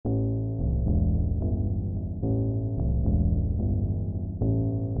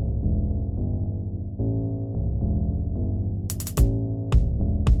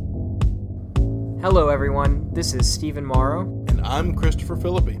Hello everyone, this is Stephen Morrow. And I'm Christopher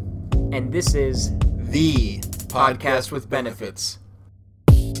Philippi. And this is The Podcast with Benefits.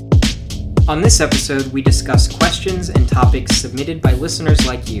 On this episode, we discuss questions and topics submitted by listeners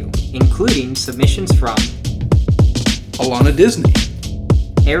like you, including submissions from Alana Disney,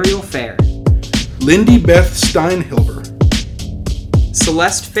 Ariel Fair, Lindy Beth Steinhilber,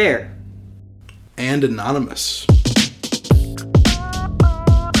 Celeste Fair, and Anonymous.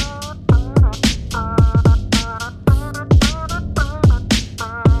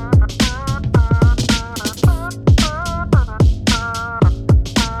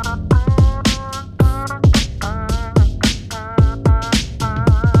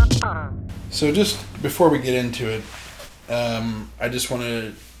 So just before we get into it, I just want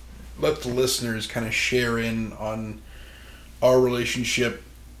to let the listeners kind of share in on our relationship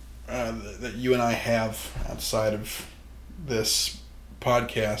that you and I have outside of this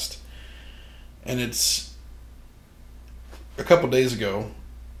podcast. And it's a couple days ago,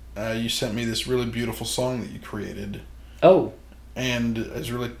 you sent me this really beautiful song that you created. Oh. And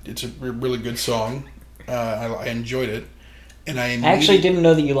it's a really good song. I enjoyed it. And I actually didn't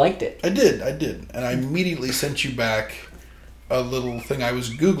know that you liked it. I did. And I immediately sent you back a little thing I was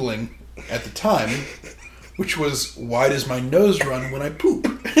Googling at the time, which was, why does my nose run when I poop?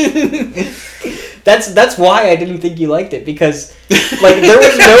 That's why I didn't think you liked it, because there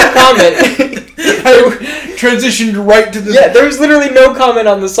was no comment. I transitioned right to the... Yeah, there was literally no comment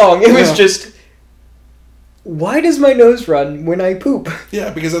on the song. It was just, why does my nose run when I poop? Yeah,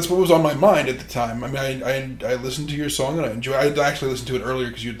 because that's what was on my mind at the time. I mean, I listened to your song and I enjoyed it. I actually listened to it earlier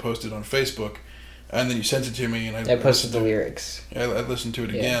because you had posted it on Facebook, and then you sent it to me. And I posted the lyrics. I listened to it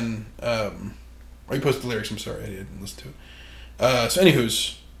again. Or you posted the lyrics, I'm sorry, I didn't listen to it. So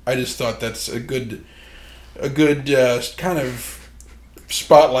anywho's, I just thought that's a good kind of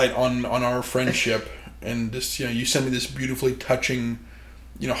spotlight on our friendship. And this, you sent me this beautifully touching,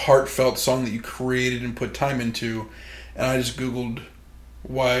 heartfelt song that you created and put time into, and I just Googled,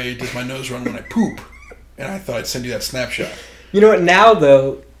 why does my nose run when I poop? And I thought I'd send you that snapshot. You know what, now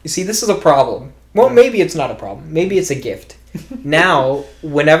though, you see, this is a problem. Well, maybe it's not a problem. Maybe it's a gift. Now,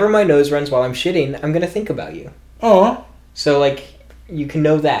 whenever my nose runs while I'm shitting, I'm going to think about you. Oh. So, you can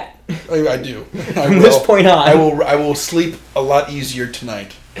know that. I do. From this point on. I will sleep a lot easier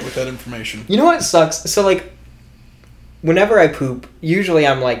tonight with that information. You know what sucks? So, whenever I poop, usually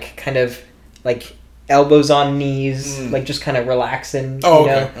I'm kind of elbows on knees, just kind of relaxing. Oh,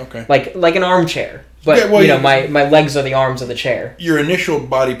 okay. Like an armchair. But, my legs are the arms of the chair. Your initial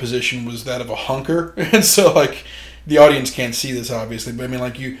body position was that of a hunker. And so, the audience can't see this, obviously. But, I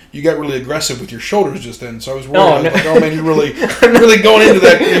mean, you got really aggressive with your shoulders just then. So I was worried. Oh, man, you're really going into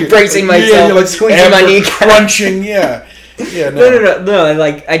that. Bracing myself, squeezing my knee. Crunching, yeah. Yeah, No,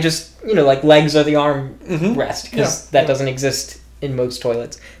 I just, legs are the arm rest. Because that doesn't exist in most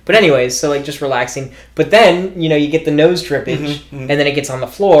toilets. But anyways, so, just relaxing. But then, you get the nose drippage. And then it gets on the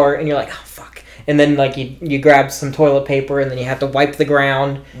floor. And you're like, oh, fuck. And then, you grab some toilet paper, and then you have to wipe the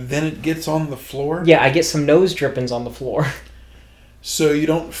ground. Then it gets on the floor? Yeah, I get some nose drippings on the floor. So you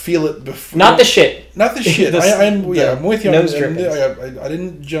don't feel it before? Not the shit. Not the shit. I'm with you. Nose drippings. I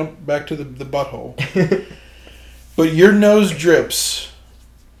didn't jump back to the butthole. But your nose drips,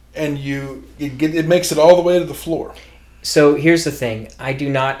 and it makes it all the way to the floor. So here's the thing. I do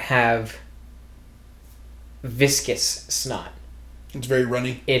not have viscous snot. It's very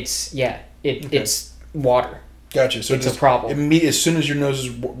runny? It's water. Gotcha. So it's a problem. As soon as your nose is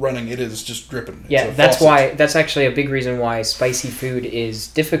running, it is just dripping. That's actually a big reason why spicy food is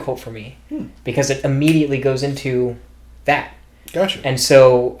difficult for me. Because it immediately goes into that. Gotcha. And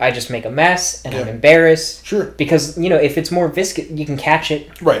so I just make a mess, and I'm embarrassed. Sure. Because, if it's more viscous, you can catch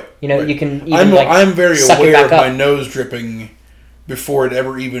it. Right. You can even, I'm very aware of up. my nose dripping before it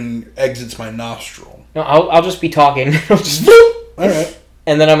ever even exits my nostril. No, I'll just be talking. Just all right.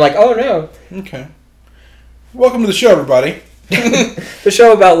 And then I'm like, oh no. Okay. Welcome to the show, everybody. The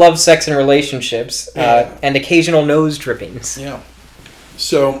show about love, sex, and relationships, and occasional nose drippings. Yeah.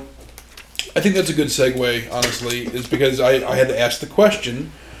 So, I think that's a good segue, honestly, is because I had to ask the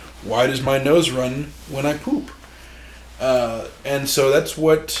question, why does my nose run when I poop? And so that's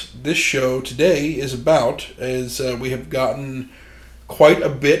what this show today is about, is we have gotten quite a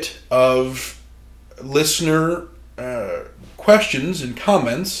bit of listener questions and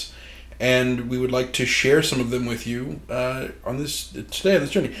comments, and we would like to share some of them with you on this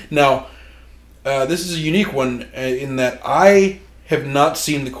journey. Now, this is a unique one in that I have not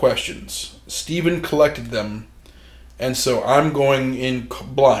seen the questions. Stephen collected them, and so I'm going in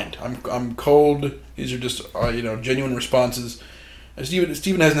blind. I'm cold. These are just genuine responses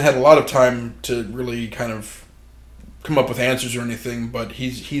Steven hasn't had a lot of time to really kind of come up with answers or anything, but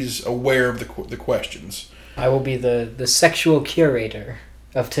he's aware of the questions. I will be the sexual curator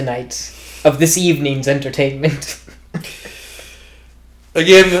of this evening's entertainment.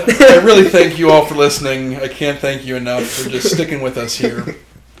 Again, I really thank you all for listening. I can't thank you enough for just sticking with us here.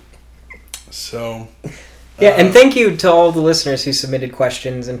 So, yeah, and thank you to all the listeners who submitted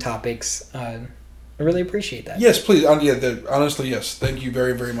questions and topics. I really appreciate that. Yes, please. Honestly, yes. Thank you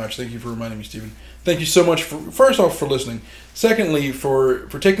very, very much. Thank you for reminding me, Stephen. Thank you so much first off for listening. Secondly, for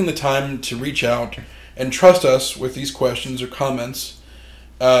taking the time to reach out and trust us with these questions or comments.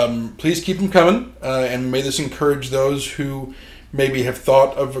 Please keep them coming, and may this encourage those who maybe have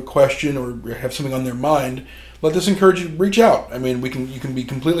thought of a question or have something on their mind. Let this encourage you to reach out. I mean, you can be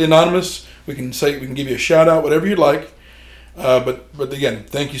completely anonymous. We can give you a shout out, whatever you'd like. But again,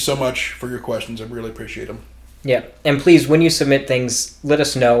 thank you so much for your questions. I really appreciate them. Yeah, and please, when you submit things, let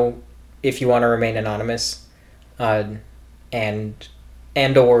us know if you want to remain anonymous, and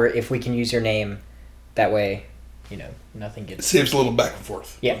or if we can use your name. That way, nothing gets... It saves a little back and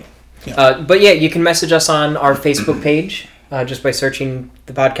forth. Yeah. But yeah, you can message us on our Facebook page just by searching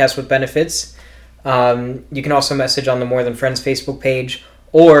the Podcast with Benefits. You can also message on the More Than Friends Facebook page,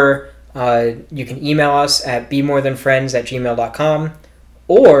 or you can email us at bemorethanfriends@gmail.com,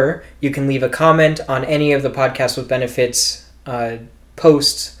 or you can leave a comment on any of the Podcast with Benefits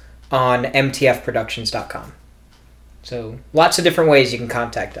posts on mtfproductions.com. So lots of different ways you can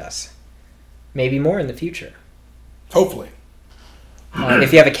contact us. Maybe more in the future. Hopefully.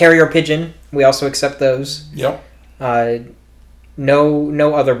 If you have a carrier pigeon, we also accept those. Yep.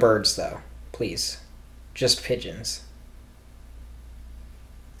 No other birds, though. Please. Just pigeons.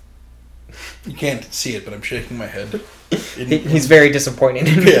 You can't see it, but I'm shaking my head. He's very disappointed.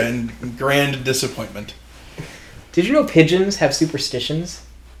 Yeah, in grand disappointment. Did you know pigeons have superstitions?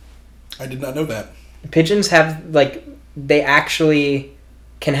 I did not know that. Pigeons have, they actually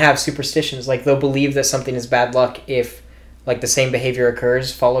can have superstitions. They'll believe that something is bad luck if, the same behavior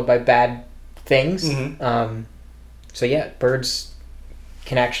occurs followed by bad things. Mm-hmm. So yeah, birds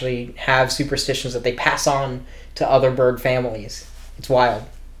can actually have superstitions that they pass on to other bird families. It's wild.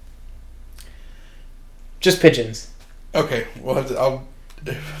 Just pigeons. Okay, I'll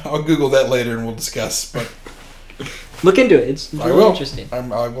Google that later and we'll discuss. But look into it. It's really interesting. I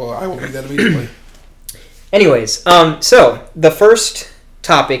will do that immediately. Anyways, so the first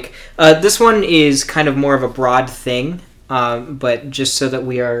topic. This one is kind of more of a broad thing, but just so that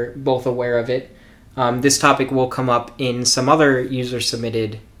we are both aware of it. This topic will come up in some other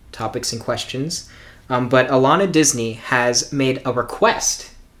user-submitted topics and questions. But Alana Disney has made a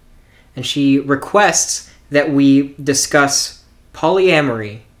request, and she requests that we discuss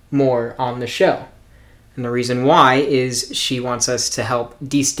polyamory more on the show. And the reason why is she wants us to help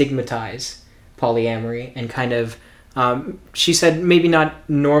destigmatize polyamory and kind of, she said maybe not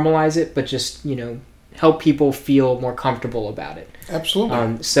normalize it, but just, help people feel more comfortable about it.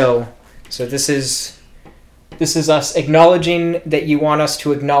 Absolutely. So this is us acknowledging that you want us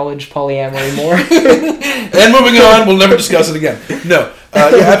to acknowledge polyamory more. And moving on, we'll never discuss it again. No,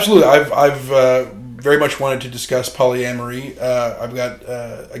 yeah, absolutely. I've very much wanted to discuss polyamory. I've got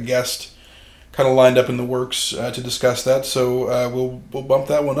a guest kind of lined up in the works to discuss that, so we'll bump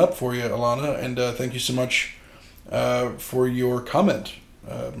that one up for you, Alana. And thank you so much for your comment.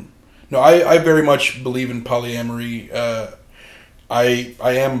 No, I very much believe in polyamory. I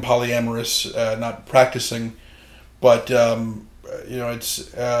am polyamorous, not practicing, but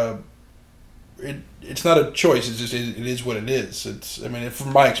it's not a choice. It's just it is what it is.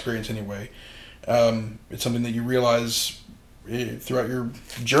 From my experience anyway, it's something that you realize throughout your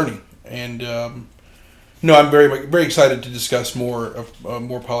journey. And no, I'm very very excited to discuss more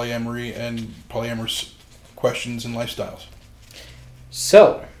polyamory and polyamorous questions and lifestyles.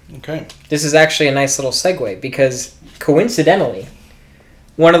 So, okay, this is actually a nice little segue because coincidentally,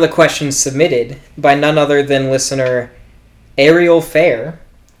 one of the questions submitted by none other than listener Ariel Fair,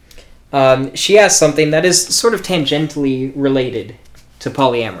 she asked something that is sort of tangentially related to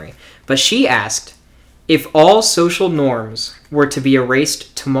polyamory. But she asked, if all social norms were to be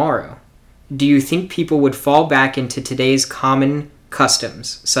erased tomorrow, do you think people would fall back into today's common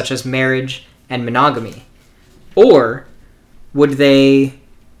customs, such as marriage and monogamy? Or would they...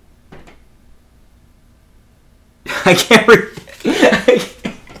 I can't read...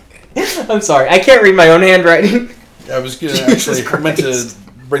 I'm sorry, I can't read my own handwriting. I was going to actually meant to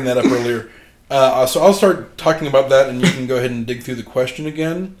bring that up earlier. So I'll start talking about that, and you can go ahead and dig through the question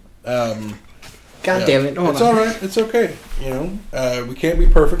again. God damn it! It's all right. It's okay. We can't be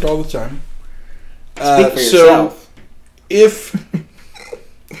perfect all the time. Speak for yourself. So,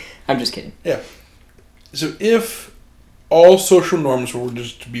 I'm just kidding. Yeah. So if all social norms were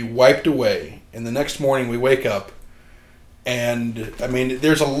just to be wiped away, and the next morning we wake up, and, I mean,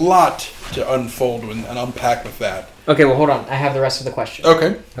 there's a lot to unfold and unpack with that. Okay, well, hold on. I have the rest of the question.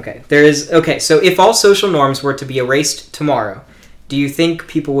 Okay. Okay, so if all social norms were to be erased tomorrow, do you think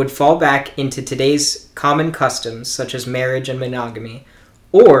people would fall back into today's common customs, such as marriage and monogamy,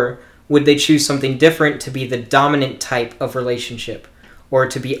 or would they choose something different to be the dominant type of relationship, or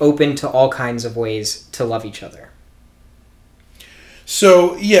to be open to all kinds of ways to love each other?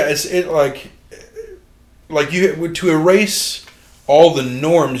 So, yeah, like you to erase all the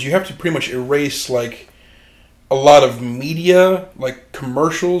norms, you have to pretty much erase like a lot of media, like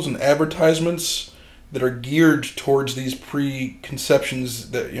commercials and advertisements that are geared towards these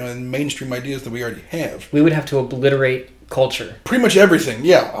preconceptions that, and mainstream ideas that we already have. We would have to obliterate culture. Pretty much everything,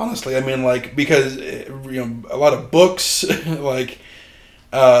 yeah. Honestly, I mean, like, because a lot of books, like,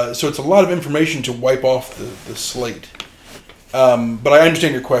 so it's a lot of information to wipe off the slate. But I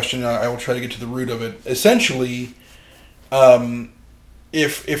understand your question, and I will try to get to the root of it. Essentially,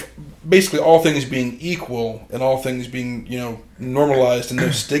 if basically all things being equal and all things being normalized and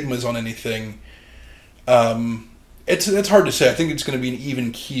no stigmas on anything, it's hard to say. I think it's going to be an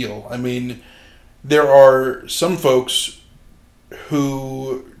even keel. I mean, there are some folks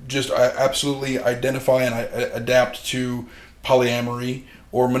who just absolutely identify and adapt to polyamory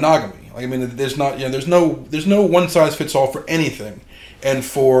or monogamy. Like, I mean, there's no one size fits all for anything, and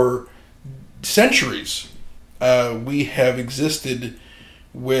for centuries, we have existed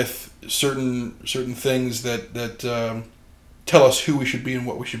with certain things that tell us who we should be and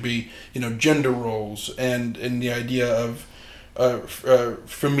what we should be. Gender roles and the idea of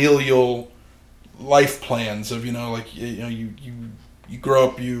familial life plans of you grow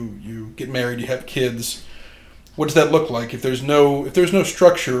up, you get married, you have kids. What does that look like if there's no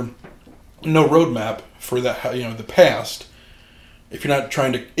structure, no roadmap for that? The past. If you're not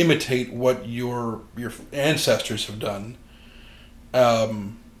trying to imitate what your ancestors have done,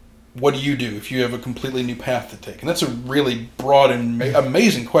 what do you do if you have a completely new path to take? And that's a really broad and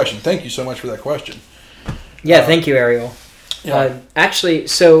amazing question. Thank you so much for that question. Yeah, thank you, Ariel. Yeah. Actually,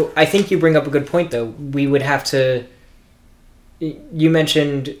 so I think you bring up a good point, though. We would have to. You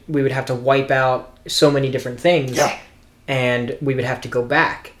mentioned we would have to wipe out so many different things, and we would have to go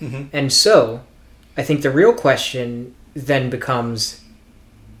back. Mm-hmm. And so, I think the real question then becomes,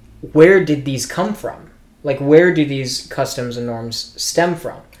 where did these come from? Like, where do these customs and norms stem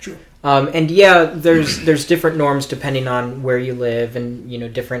from? Sure. And yeah, there's different norms depending on where you live, and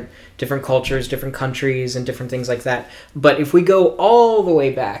different cultures, different countries, and different things like that. But if we go all the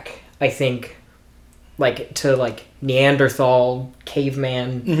way back, I think, like to like Neanderthal,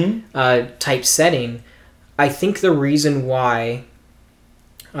 caveman mm-hmm. Type setting, I think the reason why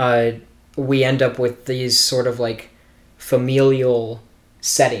we end up with these sort of like familial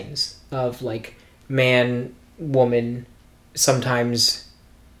settings of like man, woman, sometimes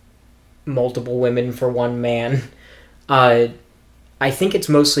multiple women for one man. I think it's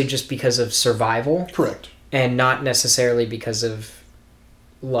mostly just because of survival. Correct. And not necessarily because of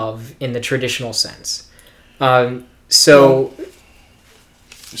love in the traditional sense. So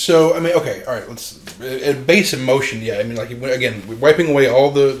I mean, okay, all right. Let's at base emotion. Yeah, I mean, like again, wiping away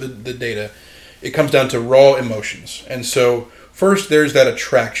all the data, it comes down to raw emotions. And so first, there's that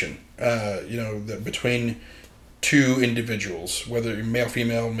attraction. Between two individuals, whether you're male,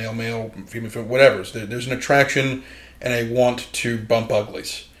 female, male, female, whatever. So there's an attraction and a want to bump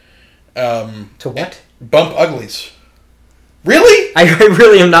uglies. To what? Bump uglies. Really? I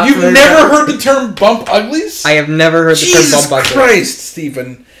really am not. You've never heard the term bump uglies? I have never heard the term bump uglies. Jesus Christ,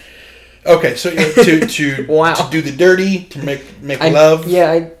 Stephen. Okay, so to wow. To do the dirty, to make love.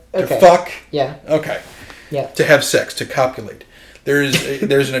 Yeah. Okay. To fuck. Yeah. Okay. Yeah. To have sex, to copulate.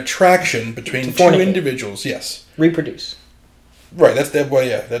 There's an attraction between two individuals. Yes. Reproduce. Right. That's the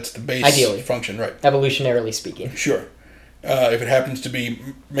base ideally function. Right. Evolutionarily speaking. Sure. If it happens to be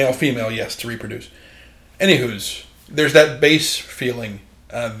male female, yes, to reproduce. Anywho's, there's that base feeling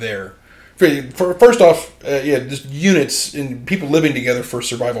there. First off, just units and people living together for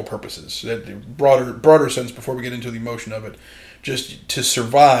survival purposes. That broader sense before we get into the emotion of it, just to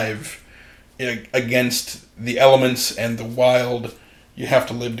survive against the elements and the wild, you have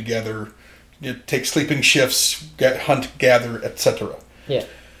to live together. You take sleeping shifts, hunt, gather, etc. Yeah.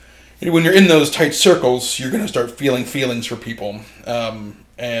 And when you're in those tight circles, you're going to start feeling feelings for people, so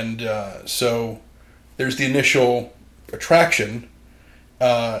there's the initial attraction,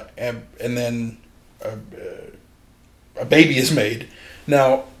 and then a baby is made.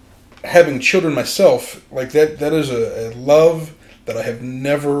 Now, having children myself, like that is a love that I have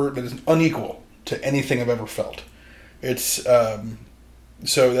never, that is unequal to anything I've ever felt. It's,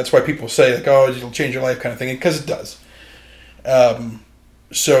 so that's why people say, like, oh, it'll change your life kind of thing, because it does.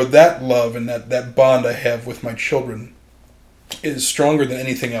 So that love and that bond I have with my children is stronger than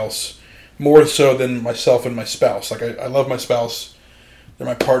anything else, more so than myself and my spouse. Like, I love my spouse. They're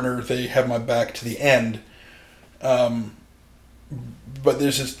my partner. They have my back to the end. But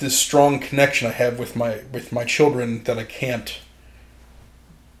there's this strong connection I have with my children that I can't.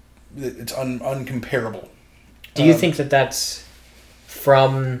 It's uncomparable. Do you think that that's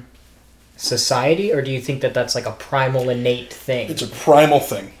from society, or do you think that that's like a primal, innate thing? It's a primal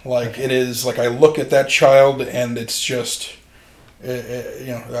thing. Like, okay. It is like I look at that child and it's just,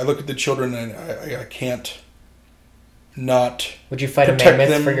 I look at the children and I can't not. Would you fight a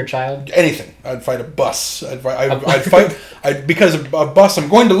mammoth for your child? Anything. I'd fight a bus. I'd fight because a bus I'm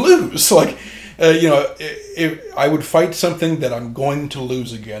going to lose. Like, I would fight something that I'm going to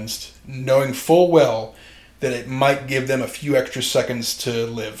lose against, knowing full well that it might give them a few extra seconds to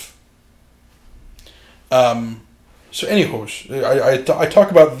live. So anyways, I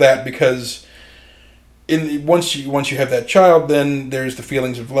talk about that because once you have that child, then there's the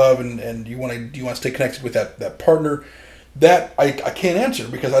feelings of love and you want to stay connected with that partner. That I can't answer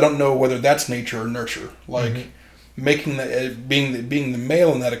because I don't know whether that's nature or nurture. Like, making being the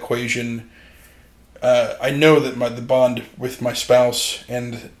male in that equation, I know that the bond with my spouse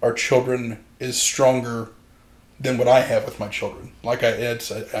and our children is stronger than what I have with my children. Like,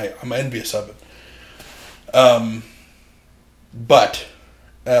 I'm envious of it. But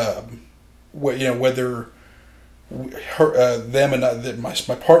whether them and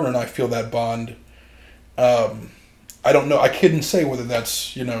my partner and I feel that bond, I don't know. I couldn't say whether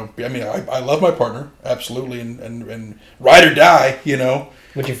that's, I mean, I love my partner, absolutely, and ride or die,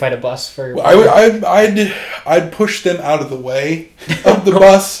 Would you fight a bus for? Well, I'd push them out of the way of the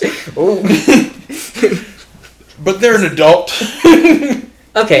bus. But they're an adult.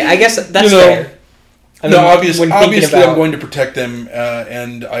 Okay, I guess that's fair. I mean, obviously, I'm going to protect them,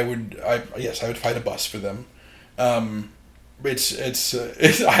 and I would fight a bus for them. I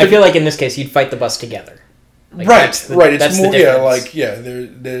feel like in this case, you'd fight the bus together. Like, right. It's more,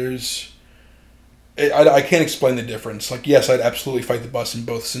 there's. I can't explain the difference. Like, yes, I'd absolutely fight the bus in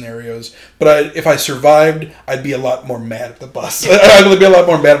both scenarios, but if I survived, I'd be a lot more mad at the bus. I'd be a lot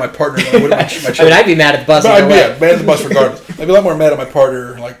more mad at my partner than I would at my children. I mean, I'd be mad at the bus. I'd be mad at the bus regardless. I'd be a lot more mad at my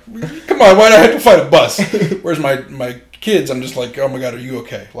partner. Like, come on, why do I have to fight a bus? Whereas my kids, I'm just like, oh my God, are you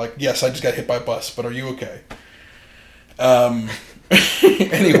okay? Like, yes, I just got hit by a bus, but are you okay?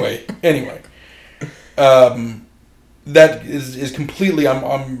 Anyway. That is completely.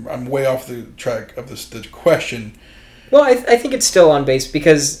 I'm way off the track of the question. Well, I think it's still on base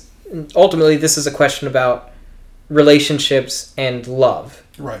because ultimately this is a question about relationships and love,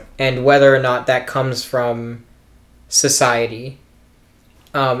 right? And whether or not that comes from society,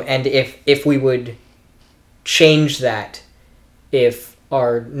 and if we would change that, if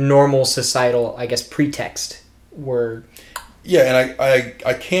our normal societal, I guess, pretext were. Yeah, and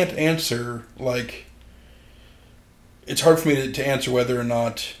I can't answer, like. It's hard for me to answer whether or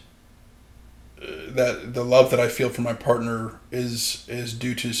not that the love that I feel for my partner is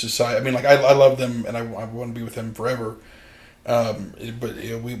due to society. I mean, like, I love them and I want to be with them forever. But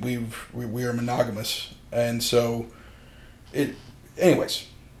we are monogamous, and so anyways.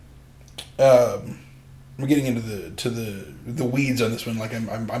 I'm getting into the weeds on this one. Like,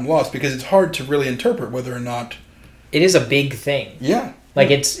 I'm lost because it's hard to really interpret whether or not. It is a big thing. Yeah. Like,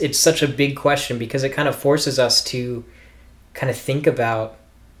 it's such a big question because it kind of forces us to kind of think about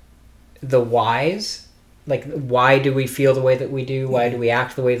the whys. Like, why do we feel the way that we do? Why do we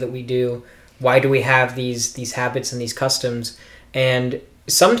act the way that we do? Why do we have these habits and these customs? And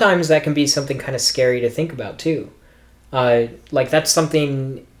sometimes that can be something kind of scary to think about too. Like, that's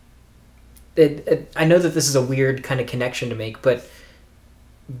something I know that this is a weird kind of connection to make, but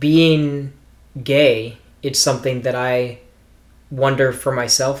being gay, it's something that I wonder for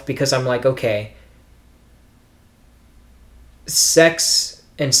myself because I'm like, okay, sex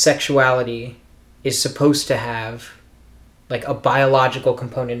and sexuality is supposed to have like a biological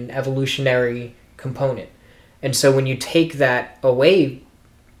component, an evolutionary component. And so when you take that away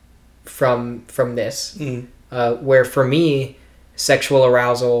from this, where for me, sexual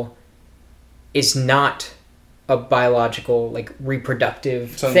arousal is not a biological, like,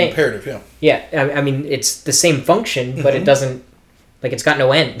 reproductive thing. Imperative, yeah. Yeah, I mean, it's the same function, but it doesn't, like, it's got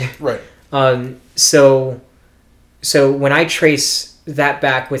no end. Right. So when I trace that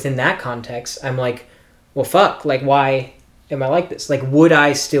back within that context, I'm like, well, fuck, like, why am I like this? Like, would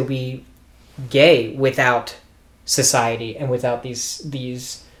I still be gay without society and without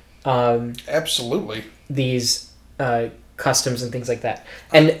these absolutely these customs and things like that.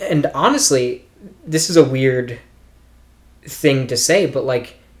 And honestly, this is a weird thing to say, but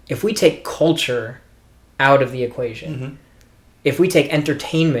like if we take culture out of the equation, mm-hmm. if we take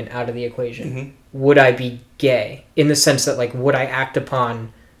entertainment out of the equation, mm-hmm. would I be gay? In the sense that like would I act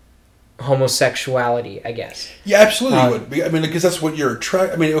upon homosexuality, I guess. Yeah, absolutely would be. I mean, because that's what you're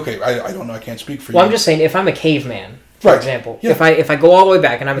I mean, okay, I don't know, I can't speak for you. Well, I'm just saying, if I'm a caveman, for example, if I go all the way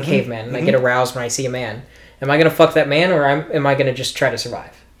back and I'm a mm-hmm. caveman and mm-hmm. I get aroused when I see a man, am I going to fuck that man or am I going to just try to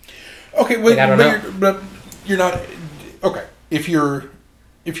survive? Okay, well, I don't know. But you're not. Okay, if you're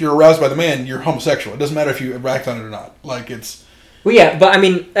aroused by the man, you're homosexual. It doesn't matter if you act on it or not. Like it's. Well, yeah, but I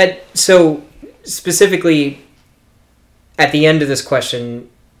mean, so specifically, at the end of this question,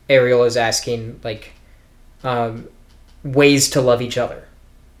 Ariel is asking like ways to love each other.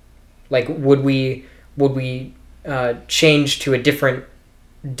 Like, would we change to a different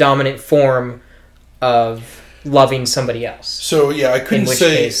dominant form of loving somebody else? So yeah, I couldn't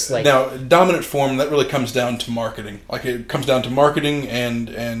say case, like, now dominant form. That really comes down to marketing. Like it comes down to marketing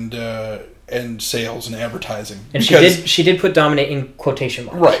and sales and advertising. And she did put dominate in quotation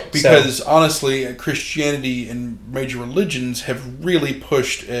marks. Right, because honestly, Christianity and major religions have really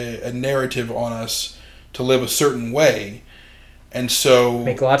pushed a narrative on us to live a certain way, and so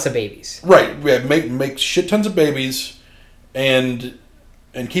make lots of babies. Right, yeah, make shit tons of babies, and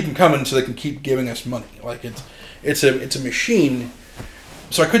keep them coming so they can keep giving us money. Like it's a machine.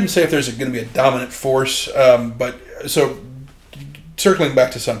 So I couldn't say if there's going to be a dominant force, but so circling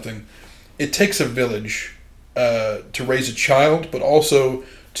back to something. It takes a village to raise a child, but also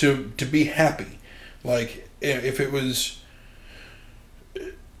to be happy. Like, if it was...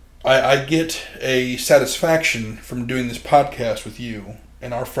 I get a satisfaction from doing this podcast with you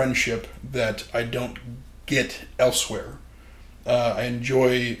and our friendship that I don't get elsewhere. I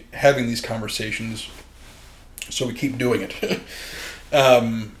enjoy having these conversations, so we keep doing it.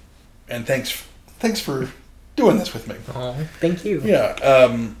 And thanks for doing this with me. Oh, thank you. Yeah.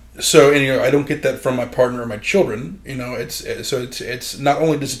 So, and I don't get that from my partner or my children. It's not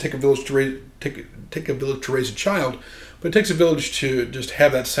only does it take a village to take a village to raise a child, but it takes a village to just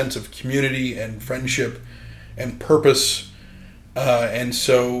have that sense of community and friendship and purpose. And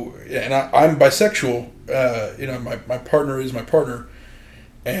I'm bisexual. My partner is my partner,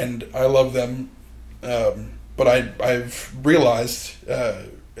 and I love them. But I've realized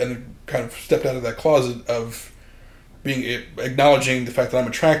and kind of stepped out of that closet of acknowledging the fact that I'm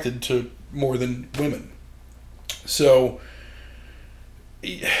attracted to more than women. So,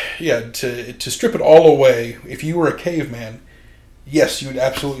 yeah, to strip it all away, if you were a caveman, yes, you would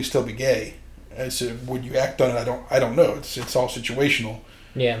absolutely still be gay. So would you act on it? I don't know. It's all situational.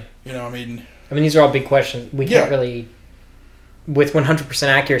 Yeah. I mean, these are all big questions. We can't really, with 100%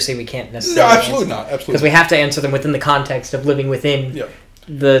 accuracy, we can't necessarily. No, absolutely not. Absolutely. Because we have to answer them within the context of living within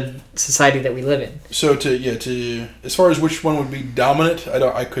the society that we live in. So to as far as which one would be dominant,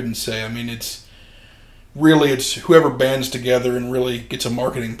 I couldn't say. I mean, it's whoever bands together and really gets a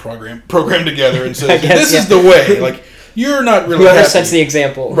marketing program together and says this is the way. Like, you're not really whoever happy. Sets the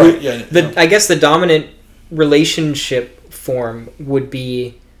example, right? Yeah. I guess the dominant relationship form would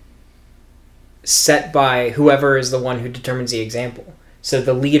be set by whoever is the one who determines the example. So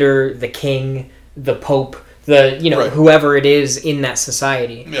the leader, the king, the pope, whoever it is in that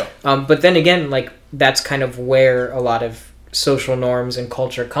society. Yeah. But then again, like, that's kind of where a lot of social norms and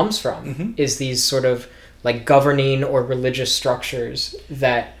culture comes from, mm-hmm. is these sort of like governing or religious structures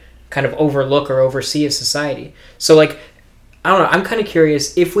that kind of overlook or oversee a society. So like, I don't know, I'm kind of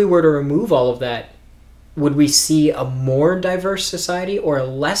curious, if we were to remove all of that, would we see a more diverse society or a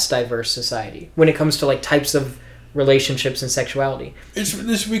less diverse society when it comes to like types of relationships and sexuality?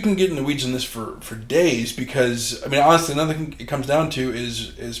 We can get in the weeds on this for days, because I mean, honestly, another thing it comes down to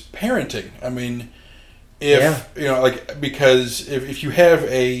is parenting. I mean, because if you have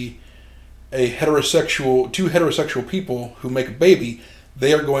two heterosexual people who make a baby,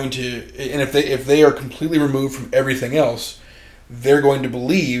 they are going to, and if they are completely removed from everything else, they're going to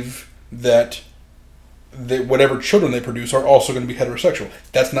believe that whatever children they produce are also going to be heterosexual.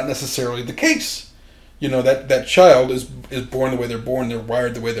 That's not necessarily the case. That child is born the way they're born, they're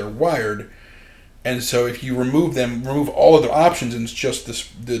wired the way they're wired. And so if you remove all other options, and it's just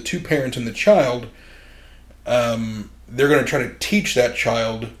the two parents and the child, they're going to try to teach that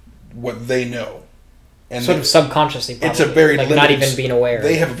child what they know. And sort of subconsciously, probably. It's a very limited, not even being aware.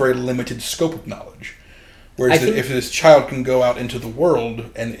 They have a very limited scope of knowledge. Whereas if this child can go out into the world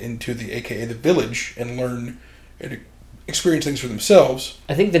and into AKA the village, and learn and experience things for themselves.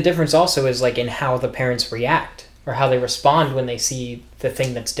 I think the difference also is like in how the parents react. or how they respond when they see the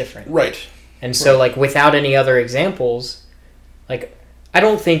thing that's different. Right. And so, like, without any other examples, like, I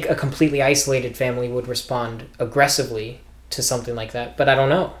don't think a completely isolated family would respond aggressively to something like that, but I don't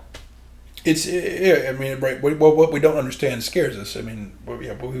know. It's, I mean, right, what we don't understand scares us. I mean,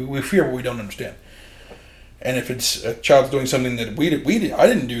 we fear what we don't understand. And if it's a child's doing something that I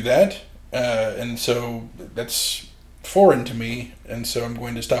didn't do that, and so that's foreign to me, and so I'm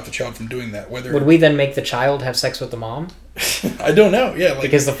going to stop the child from doing that. Would we then make the child have sex with the mom? I don't know. Yeah, like,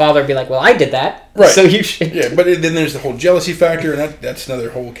 because the father would be like, "Well, I did that, right? So you should." Yeah, but then there's the whole jealousy factor, and that's another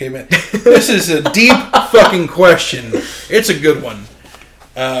whole caveman. This is a deep fucking question. It's a good one,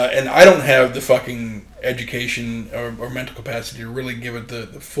 and I don't have the fucking education or mental capacity to really give it the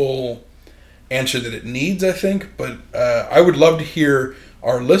full answer that it needs. I think, but I would love to hear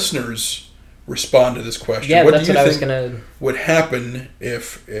our listeners respond to this question. Yeah, what that's do you what think I was gonna. would happen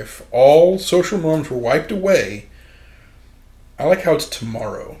if all social norms were wiped away? I like how it's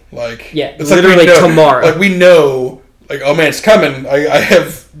tomorrow. Like, yeah, it's literally like tomorrow. Like, we know, like, oh man, it's coming. I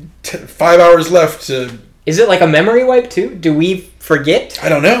have 5 hours left to. Is it like a memory wipe too? Do we forget? I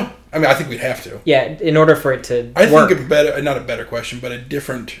don't know. I mean, I think we'd have to. Yeah, in order for it to I work. think not a better question, but a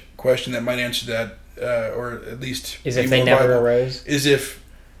different question that might answer that, or at least is if they never viable, arose. Is if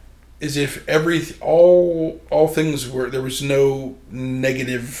all things were, there was no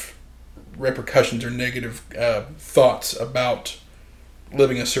negative repercussions or negative thoughts about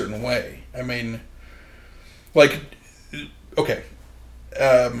living a certain way. I mean, like, okay,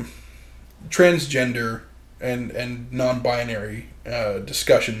 transgender and non-binary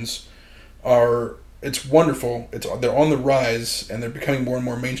discussions are, it's wonderful. They're on the rise, and they're becoming more and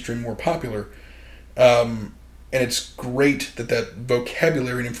more mainstream, more popular. And it's great that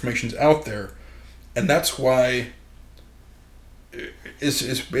vocabulary and information is out there, and that's why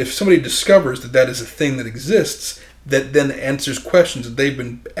if somebody discovers that is a thing that exists, that then answers questions that they've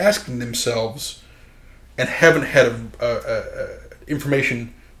been asking themselves and haven't had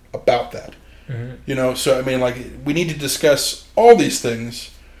information about that. Mm-hmm. You know, so I mean, like, we need to discuss all these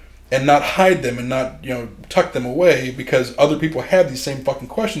things and not hide them and not, tuck them away, because other people have these same fucking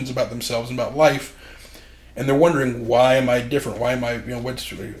questions about themselves and about life. And they're wondering, why am I different? Why am I,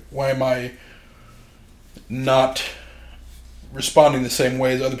 why am I not responding the same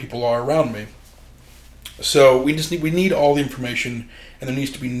way as other people are around me? So we need all the information, and there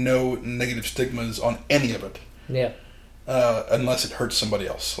needs to be no negative stigmas on any of it. Yeah. Unless it hurts somebody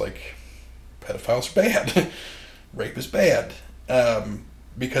else. Like, pedophiles are bad. Rape is bad.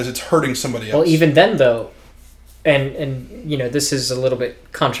 Because it's hurting somebody else. Well, even then, though, and this is a little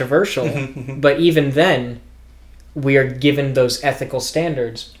bit controversial, but even then, we are given those ethical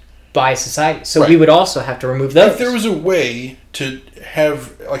standards by society. So we would also have to remove those. If there was a way to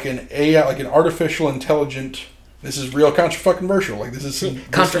have, like, an AI, like an artificial intelligent, this is real controversial. Like, this is some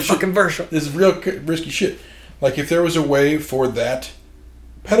controversial. This is real risky shit. Like, if there was a way for that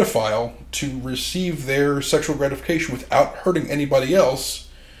pedophile to receive their sexual gratification without hurting anybody else,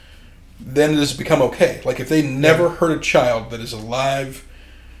 then it has become okay. Like, if they never hurt a child that is alive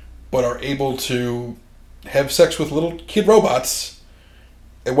but are able to have sex with little kid robots,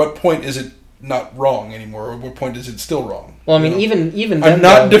 at what point is it not wrong anymore? Or at what point is it still wrong? Well, I mean, even then, I'm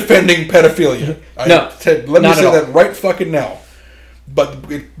not defending pedophilia. No, let me say that right fucking now.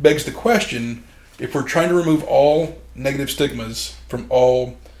 But it begs the question, if we're trying to remove all negative stigmas from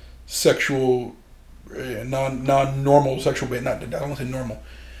all sexual, non-normal sexual behavior, I don't want to say normal,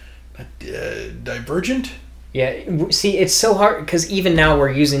 divergent? Yeah, see, it's so hard, because even now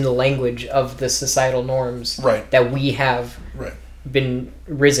we're using the language of the societal norms that we have been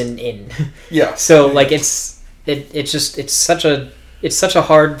risen in. Yeah. So, like, it's such a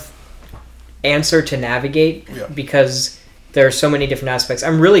hard answer to navigate, because there are so many different aspects.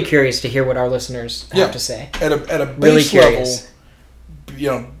 I'm really curious to hear what our listeners have to say. At a base level,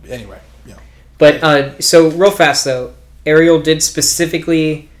 anyway. Yeah. But, so, real fast, though, Ariel did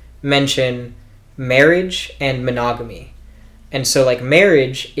specifically mention marriage and monogamy. And so, like,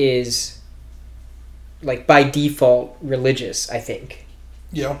 marriage is, like, by default religious, I think.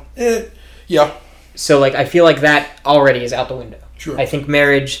 Yeah. Yeah. So, like, I feel like that already is out the window. Sure. I think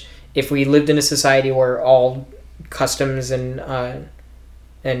marriage, if we lived in a society where all customs and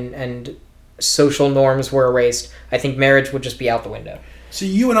social norms were erased, I think marriage would just be out the window. See,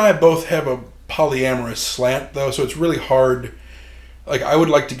 you and I both have a polyamorous slant, though, so it's really hard. Like, I would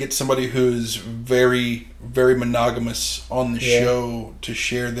like to get somebody who's very, very monogamous on the show to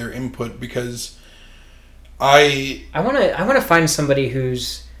share their input, because I want to find somebody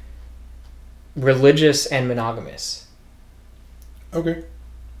who's religious and monogamous. Okay.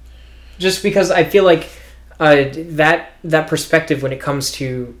 Just because I feel like That perspective when it comes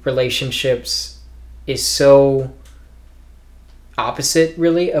to relationships is so opposite,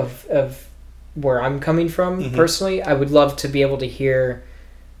 really, of where I'm coming from personally. I would love to be able to hear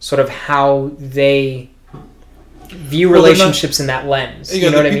sort of how they view relationships in that lens.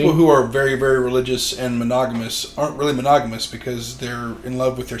 You know what I mean? People who are very, very religious and monogamous aren't really monogamous because they're in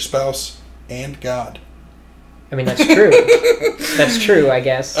love with their spouse and God. I mean, that's true. That's true, I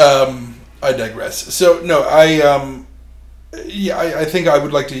guess. I digress. So no, I think I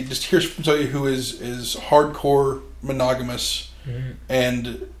would like to just hear from somebody who is hardcore monogamous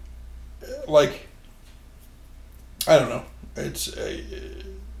and like I don't know. It's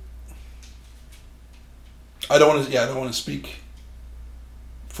I don't want to speak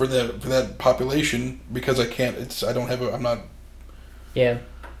for that population because I can't. I'm not. Yeah.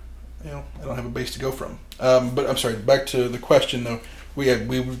 You know, I don't have a base to go from. But I'm sorry. Back to the question though.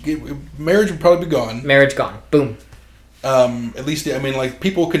 Marriage would probably be gone. Marriage gone. Boom. At least, I mean, like,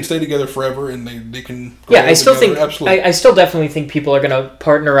 people can stay together forever and they can... I still think... Absolutely. I still definitely think people are going to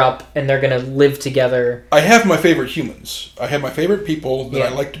partner up and they're going to live together. I have my favorite humans. I have my favorite people that I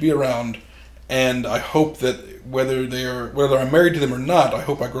like to be around, and I hope that whether I'm married to them or not, I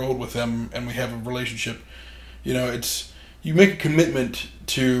hope I grow old with them and we have a relationship. You know, it's... You make a commitment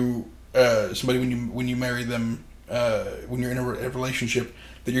to somebody when you marry them, when you're in a relationship,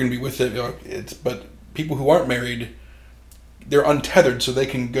 that you're going to be with them. You know, but people who aren't married... They're untethered, so they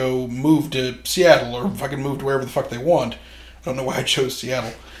can go move to Seattle or fucking move to wherever the fuck they want. I don't know why I chose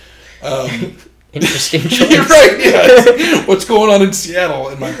Seattle. Interesting choice. You're right, yeah. What's going on in Seattle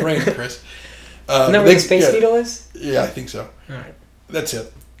in my brain, Chris? Isn't that where the Space Needle is? Yeah, I think so. All right. That's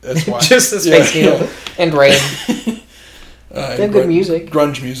it. That's why. Just the Space Needle. And rain. They have good music.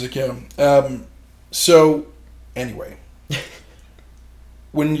 Grunge music, yeah. So, anyway.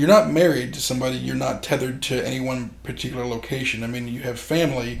 When you're not married to somebody, you're not tethered to any one particular location. I mean, you have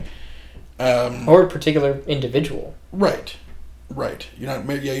family. Or a particular individual. Right. You're not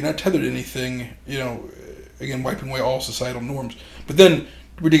married. Yeah, you're not tethered to anything. You know, again, wiping away all societal norms. But then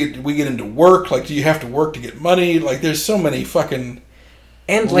we get into work. Like, do you have to work to get money? Like, there's so many fucking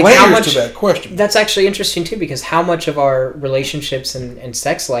and like layers how much, to that question. That's actually interesting too, because how much of our relationships and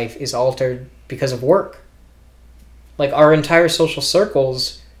sex life is altered because of work? Like, our entire social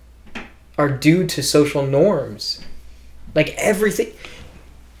circles are due to social norms. Like, everything...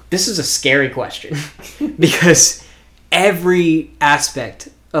 This is a scary question. Because every aspect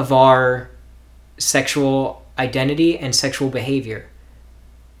of our sexual identity and sexual behavior,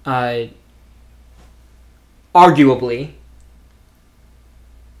 arguably,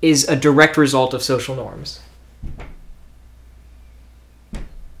 is a direct result of social norms.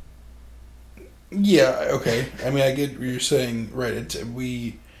 Yeah, okay. I mean, I get what you're saying, right?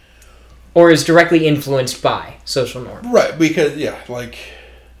 Or is directly influenced by social norms. Right, because, yeah, like,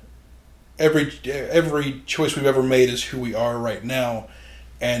 every choice we've ever made is who we are right now.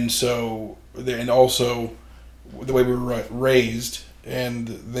 And so, and also, the way we were raised, and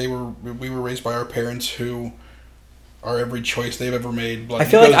we were raised by our parents who are every choice they've ever made. Like, I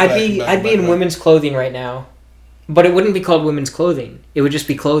feel like I'd be in women's clothing right now, but it wouldn't be called women's clothing. It would just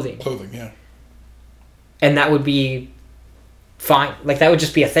be clothing. Clothing, yeah. And that would be fine. Like, that would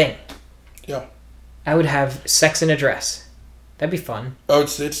just be a thing. Yeah. I would have sex in a dress. That'd be fun. Oh,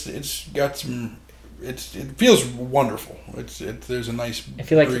 it's got some... It feels wonderful. There's a nice I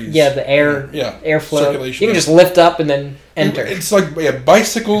feel like, breeze. Yeah, the airflow. Circulation. You can just lift up and then enter. It's like, yeah,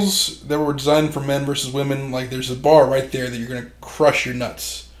 bicycles that were designed for men versus women. Like, there's a bar right there that you're going to crush your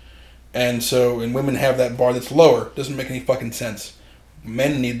nuts. And women have that bar that's lower. Doesn't make any fucking sense.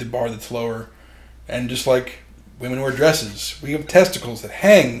 Men need the bar that's lower. And just like women wear dresses, we have testicles that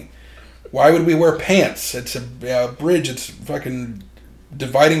hang. Why would we wear pants? It's a bridge. It's fucking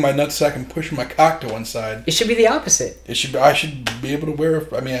dividing my nutsack and pushing my cock to one side. It should be the opposite. I should be able to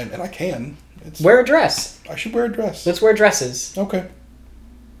wear. I mean, and I can. Wear a dress. I should wear a dress. Let's wear dresses. Okay.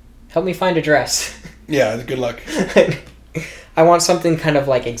 Help me find a dress. Yeah. Good luck. I want something kind of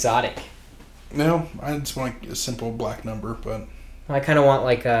like exotic. No, I just want a simple black number, but I kind of want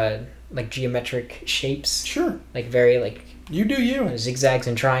like geometric shapes. Sure. Like very like... You do you. Zigzags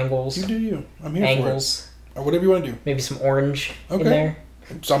and triangles. You do you. I'm here angles. for it. Or whatever you want to do. Maybe some orange in there.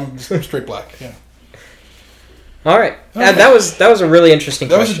 Some straight black, yeah. All right. Okay. That was a really interesting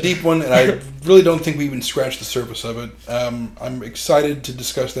question. That was a deep one, and I really don't think we even scratched the surface of it. I'm excited to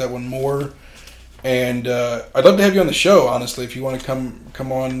discuss that one more. And I'd love to have you on the show, honestly, if you want to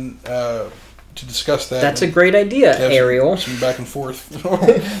come on to discuss that. That's a great idea, Ariel. Some back and forth.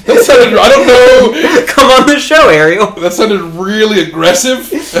 That sounded, I don't know. Come on the show, Ariel. That sounded really aggressive.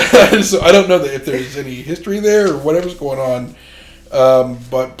 So I don't know if there's any history there or whatever's going on.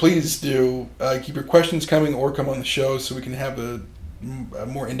 But please do keep your questions coming or come on the show so we can have a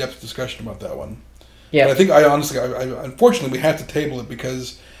more in-depth discussion about that one. Yeah. But I think unfortunately, we have to table it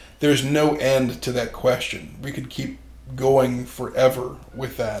because there's no end to that question. We could keep going forever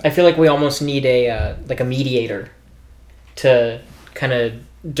with that. I feel like we almost need a mediator to kind of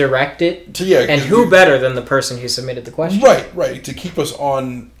direct it. And who better than the person who submitted the question? Right. To keep us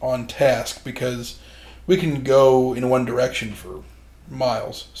on task because we can go in one direction for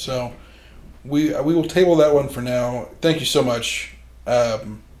miles. So we will table that one for now. Thank you so much.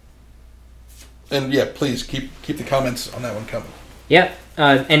 And yeah, please keep the comments on that one coming. Yeah.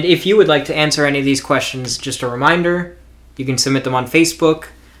 And if you would like to answer any of these questions, just a reminder, you can submit them on Facebook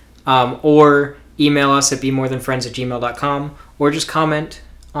or email us at bemorethanfriends@gmail.com or just comment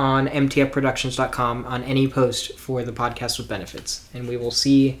on mtfproductions.com on any post for the podcast with benefits. And we will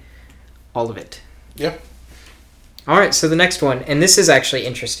see all of it. Yep. All right, so the next one, and this is actually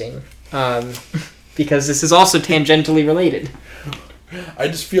interesting because this is also tangentially related. I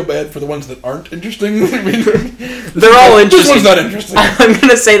just feel bad for the ones that aren't interesting. I mean, they're all interesting. This one's not interesting. I'm going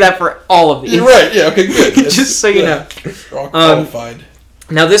to say that for all of these. You're right, yeah, okay, good. Just so you know. They're all qualified.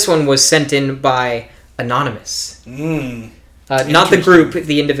 Now, this one was sent in by Anonymous. Not the group,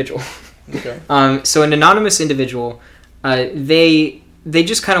 the individual. Okay. So an anonymous individual, they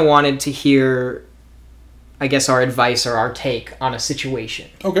just kind of wanted to hear, I guess, our advice or our take on a situation.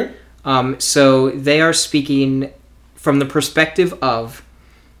 Okay. So they are speaking from the perspective of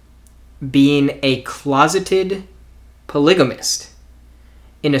being a closeted polygamist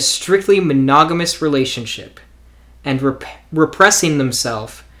in a strictly monogamous relationship and repressing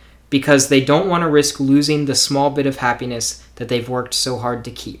themselves because they don't want to risk losing the small bit of happiness that they've worked so hard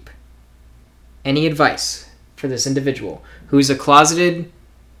to keep. Any advice for this individual who's a closeted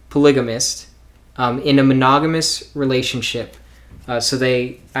polygamist in a monogamous relationship? So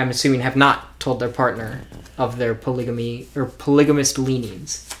they, I'm assuming, have not told their partner of their polygamy or polygamist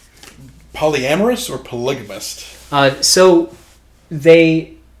leanings. Polyamorous or polygamist? So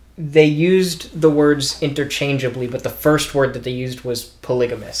they used the words interchangeably, but the first word that they used was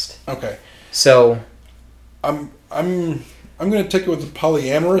polygamist. Okay. So I'm going to take it with the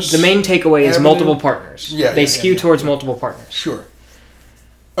polyamorous. The main takeaway is multiple partners. Yeah. They skew towards multiple partners. Sure.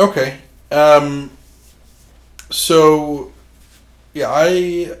 Okay. So yeah,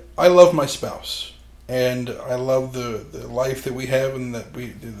 I love my spouse, and I love the life that we have and that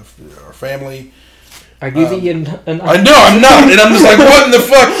our family. Are you the... I know, I'm not, and I'm just like, what in the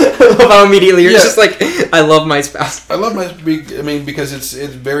fuck? I love how immediately you're just like, I love my spouse. I love because it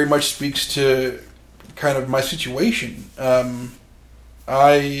very much speaks to kind of my situation. My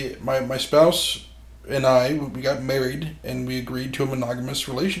spouse and we got married, and we agreed to a monogamous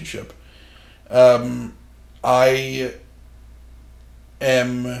relationship. Inside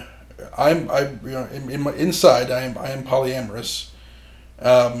I am polyamorous,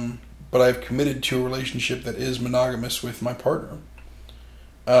 but I've committed to a relationship that is monogamous with my partner,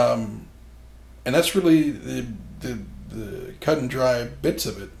 and that's really the cut and dry bits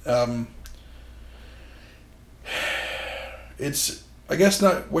of it. It's, I guess,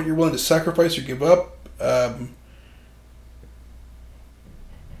 not what you're willing to sacrifice or give up.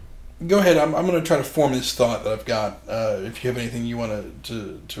 Go ahead. I'm going to try to form this thought that I've got. If you have anything you want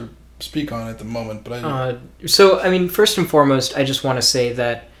to speak on at the moment, but so I mean, first and foremost, I just want to say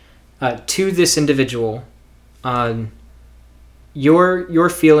that to this individual, your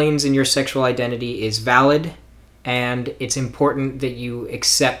feelings and your sexual identity is valid, and it's important that you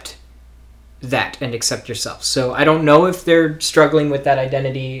accept that and accept yourself. So I don't know if they're struggling with that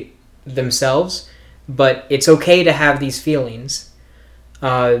identity themselves, but it's okay to have these feelings.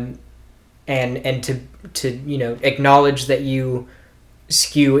 And to acknowledge that you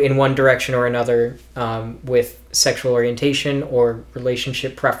skew in one direction or another with sexual orientation or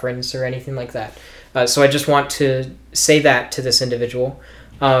relationship preference or anything like that. So I just want to say that to this individual.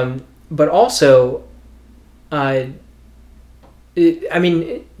 But also,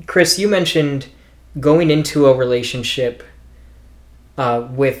 Chris, you mentioned going into a relationship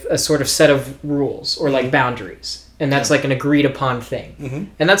with a sort of set of rules or like boundaries. And that's like an agreed upon thing. Mm-hmm.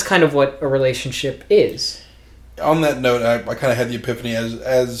 And that's kind of what a relationship is. On that note, I kind of had the epiphany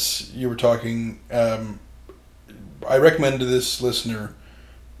as you were talking. I recommend to this listener,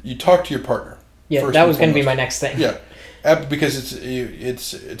 you talk to your partner. Yeah, that was going to be my next thing. Yeah, because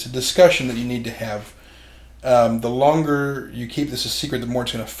it's a discussion that you need to have. The longer you keep this a secret, the more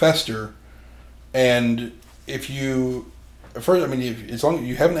it's going to fester. And if you, first, I mean, as long as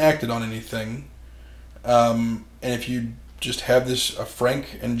you haven't acted on anything, and if you just have a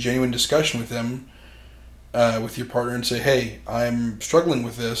frank and genuine discussion with them, with your partner, and say, hey, I'm struggling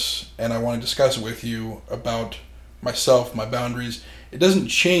with this, and I want to discuss it with you about myself, my boundaries. It doesn't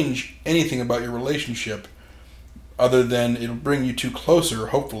change anything about your relationship, other than it'll bring you two closer,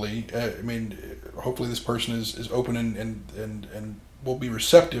 hopefully. I mean, hopefully this person is open and will be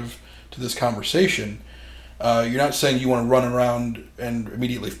receptive to this conversation. You're not saying you want to run around and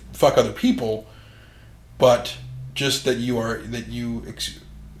immediately fuck other people, but just that you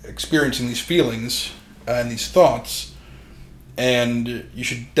experiencing these feelings and these thoughts, and you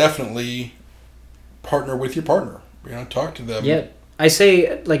should definitely partner with your partner. Talk to them. Yeah, I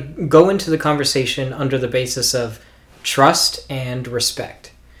say go into the conversation under the basis of trust and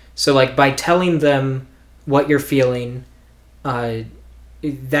respect. So by telling them what you're feeling,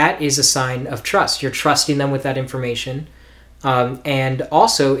 that is a sign of trust. You're trusting them with that information, and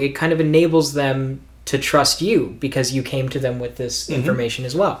also it kind of enables them to trust you because you came to them with this information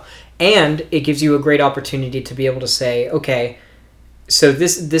as well. And it gives you a great opportunity to be able to say, okay, so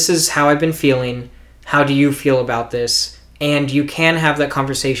this is how I've been feeling. How do you feel about this? And you can have that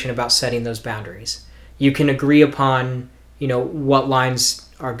conversation about setting those boundaries. You can agree upon, what lines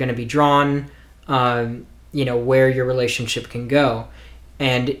are going to be drawn, where your relationship can go.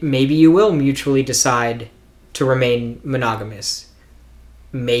 And maybe you will mutually decide to remain monogamous.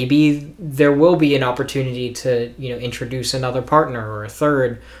 Maybe there will be an opportunity to, introduce another partner or a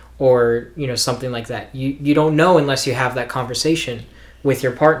third or, something like that. You don't know unless you have that conversation with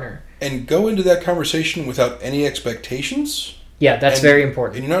your partner. And go into that conversation without any expectations. Yeah, that's very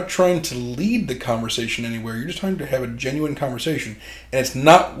important. And you're not trying to lead the conversation anywhere. You're just trying to have a genuine conversation. And it's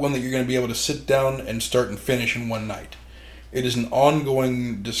not one that you're going to be able to sit down and start and finish in one night. It is an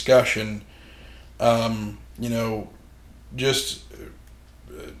ongoing discussion. Just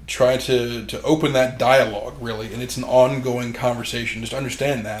try to open that dialogue, really. And it's an ongoing conversation. Just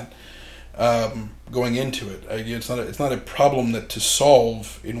understand that. Going into it, it's not a problem to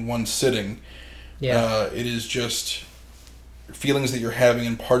solve in one sitting. Yeah. It is just feelings that you're having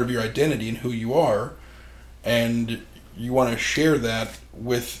and part of your identity and who you are, and you want to share that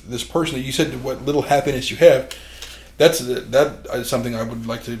with this person. That you said what little happiness you have. That is something I would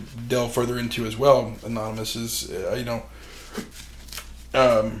like to delve further into as well. Anonymous is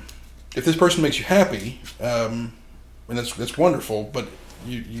if this person makes you happy, and that's wonderful, but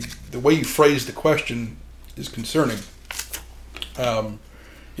you the way you phrase the question is concerning.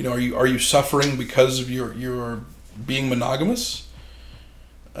 Are you suffering because of your being monogamous?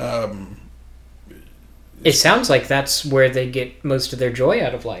 It sounds like that's where they get most of their joy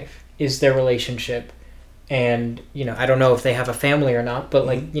out of life, is their relationship. And I don't know if they have a family or not, but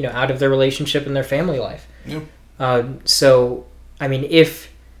out of their relationship and their family life. Yeah. So I mean,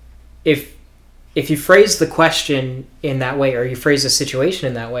 if you phrase the question in that way, or you phrase the situation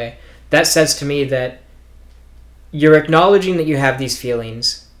in that way, that says to me that you're acknowledging that you have these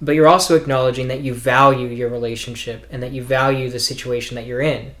feelings, but you're also acknowledging that you value your relationship and that you value the situation that you're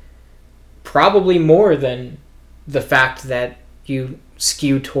in. Probably more than the fact that you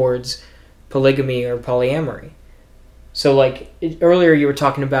skew towards polygamy or polyamory. So earlier you were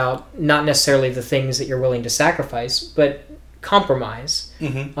talking about not necessarily the things that you're willing to sacrifice, but compromise.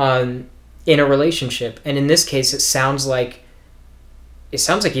 In a relationship. And in this case, it sounds like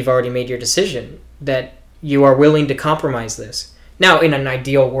you've already made your decision, that you are willing to compromise this. Now, in an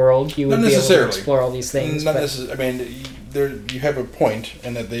ideal world, you would be able to explore all these things. Not necessarily. I mean, you have a point,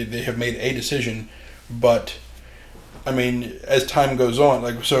 and that they have made a decision, but I mean, as time goes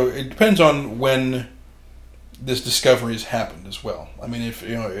on, so it depends on when this discovery has happened as well. I mean, if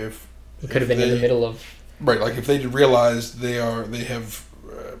it could have been in the middle of right, if they realize they have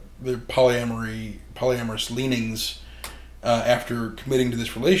their polyamorous leanings after committing to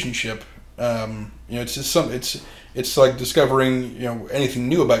this relationship, it's just it's like discovering anything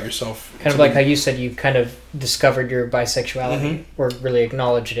new about yourself. Kind of like how you said you kind of discovered your bisexuality, or really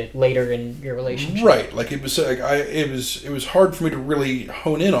acknowledged it later in your relationship. Right, it was hard for me to really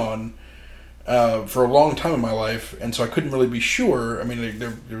hone in on for a long time in my life, and so I couldn't really be sure. I mean,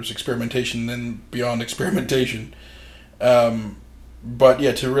 there was experimentation, then beyond experimentation. But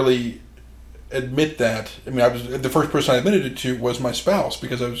yeah, to really admit that, I mean, I was the first person I admitted it to was my spouse,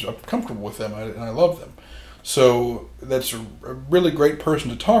 because I was comfortable with them and I love them. So that's a really great person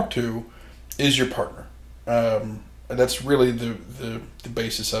to talk to, is your partner. That's really the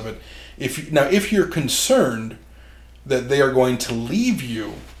basis of it. If you're concerned that they are going to leave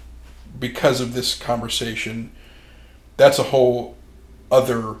you because of this conversation, that's a whole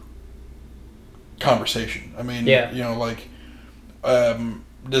other conversation. I mean, yeah. you know, like,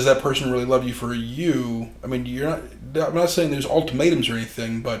 does that person really love you for you? I mean, I'm not saying there's ultimatums or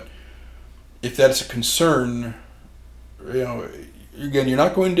anything, but if that's a concern, you know, again, you're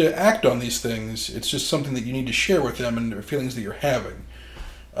not going to act on these things. It's just something that you need to share with them and the feelings that you're having.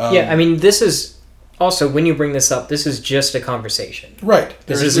 Yeah, I mean, this is also, when you bring this up, this is just a conversation. Right.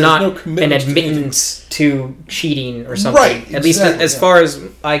 This is not an admittance to cheating or something. Right. At least as far as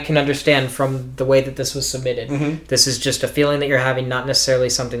I can understand from the way that this was submitted. Mm-hmm. This is just a feeling that you're having, not necessarily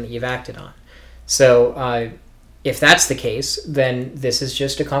something that you've acted on. So, if that's the case, then this is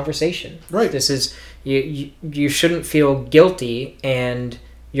just a conversation. Right. This is, you shouldn't feel guilty, and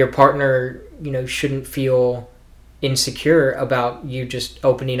your partner, you know, shouldn't feel insecure about you just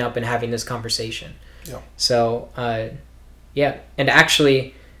opening up and having this conversation. Yeah. So, yeah. And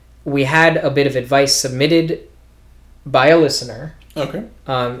actually, we had a bit of advice submitted by a listener. Okay.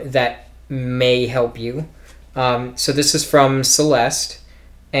 That may help you. So this is from Celeste,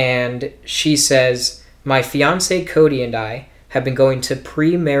 and she says, "My fiance Cody and I have been going to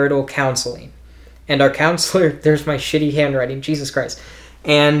premarital counseling, and our counselor," there's my shitty handwriting, Jesus Christ,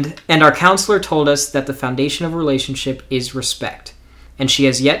 and our counselor told us that the foundation of a relationship is respect, and she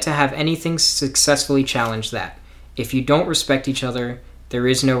has yet to have anything successfully challenge that. If you don't respect each other, there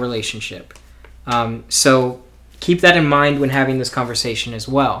is no relationship. So keep that in mind when having this conversation as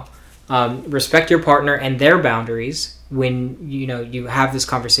well. Respect your partner and their boundaries when you have this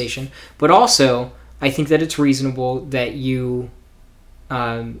conversation, but also I think that it's reasonable that you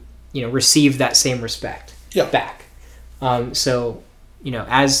receive that same respect back. So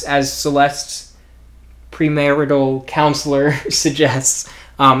as Celeste's premarital counselor suggests,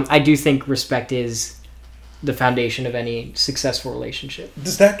 I do think respect is the foundation of any successful relationship.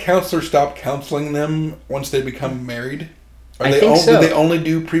 Does that counselor stop counseling them once they become married? I think so. Do they only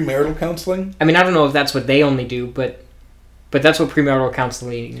do premarital counseling? I mean, I don't know if that's what they only do, but that's what premarital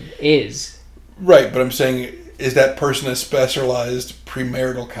counseling is. Right, but I'm saying, is that person a specialized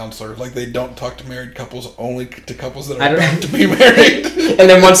premarital counselor? Like, they don't talk to married couples, only to couples that are about to be married? And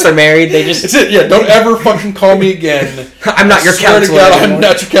then once they're married, they just... It's it, yeah, don't ever fucking call me again. I'm not your counselor God, I'm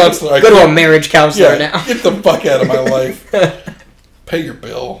not your counselor. Go to a marriage counselor now. Get the fuck out of my life. Pay your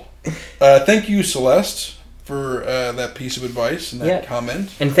bill. Thank you, Celeste, for that piece of advice and that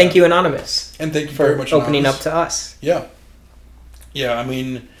comment. And thank you, Anonymous. And thank you very much, for opening up to us. Yeah. Yeah, I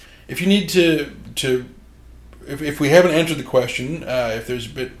mean, if you need to if we haven't answered the question, if there's a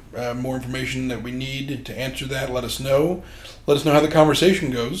bit more information that we need to answer that, let us know. Let us know how the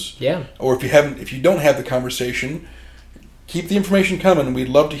conversation goes. Yeah. Or if you don't have the conversation, keep the information coming. We'd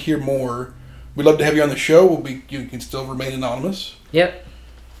love to hear more. We'd love to have you on the show. You can still remain anonymous. Yep.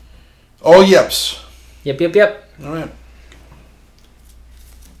 All yeps. Yep. All right.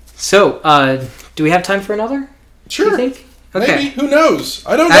 So, do we have time for another? Sure. Do you think? Okay. Maybe. Who knows?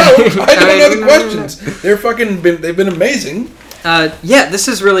 I don't know. I don't know the questions. They've been amazing. Yeah, this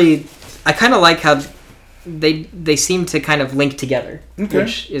is really... I kind of like how they seem to kind of link together,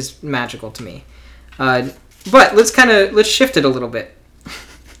 which is magical to me. But let's shift it a little bit.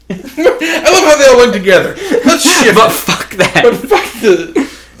 I love how they all link together. Let's shift But fuck that. But fuck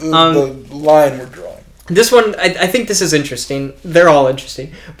the line we're drawing. This one, I think this is interesting. They're all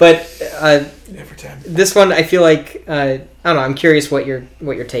interesting. But every time. This one, I feel like... I don't know, I'm curious what your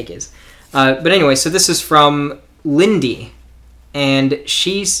take is. But anyway, so this is from Lindy. And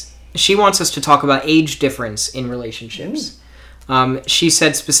she wants us to talk about age difference in relationships. She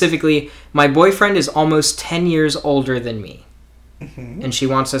said specifically, my boyfriend is almost 10 years older than me. Mm-hmm. And she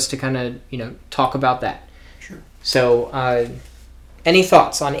wants us to kind of, talk about that. Sure. So, any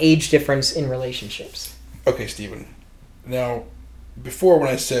thoughts on age difference in relationships? Okay, Stephen. Now, before when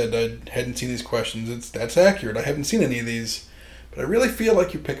I said I hadn't seen these questions, that's accurate. I haven't seen any of these. But I really feel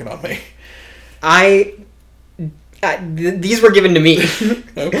like you're picking on me. These were given to me.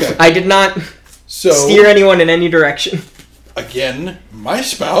 Okay. I did not steer anyone in any direction. Again, my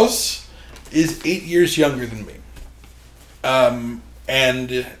spouse is 8 years younger than me. And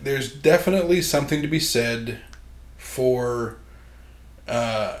there's definitely something to be said for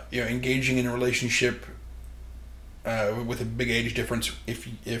engaging in a relationship with a big age difference.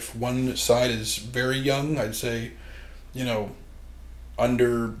 If one side is very young, I'd say,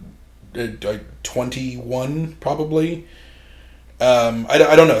 under 21 probably. I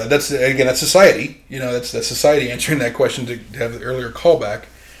don't know. That's society. That's society answering that question to have the earlier callback.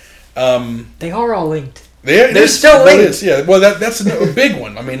 They are all linked. They're still linked. Yeah. Well, that's a big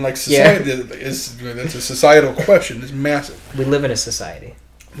one. I mean, like society that's a societal question. It's massive. We live in a society.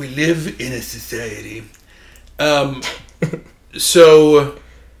 So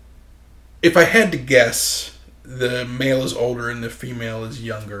If I had to guess, the male is older and the female is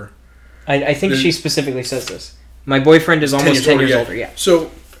younger. I think she specifically says this. My boyfriend is almost 10 years older, yeah.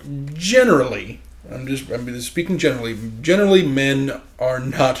 So, generally, I'm just speaking generally men are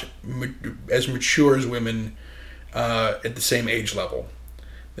not as mature as women at the same age level.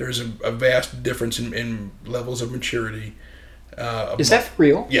 There is a vast difference in levels of maturity. Is that for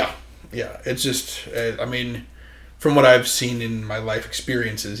real? Yeah. It's just, I mean, from what I've seen in my life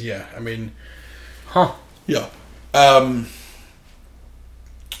experiences, yeah. I mean... Huh. Yeah.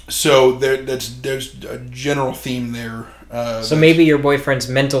 So there's a general theme there. So maybe your boyfriend's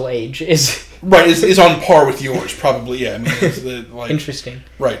mental age is... Right, is on par with yours, probably, yeah. I mean, it's interesting.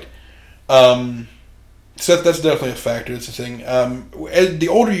 Right. So that's definitely a factor. It's a thing. As the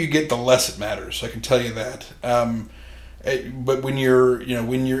older you get, the less it matters. I can tell you that. But when you're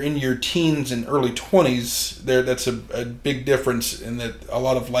in your teens and early 20s, that's a big difference in that a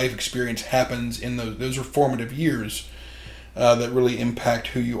lot of life experience happens in those are formative years that really impact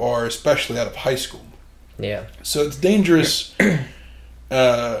who you are, especially out of high school. Yeah. So it's dangerous. And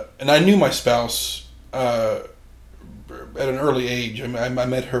I knew my spouse at an early age. I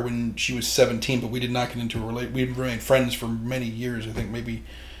met her when she was 17, but we did not get into a relationship. We remained friends for many years. I think maybe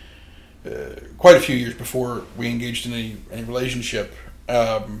quite a few years before we engaged in a relationship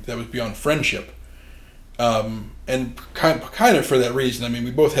that was beyond friendship. And kind of for that reason. I mean,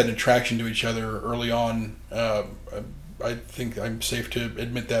 we both had an attraction to each other early on. I think I'm safe to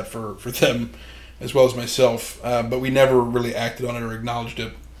admit that for them as well as myself. But we never really acted on it or acknowledged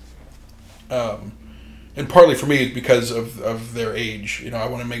it. And partly for me it's because of their age. I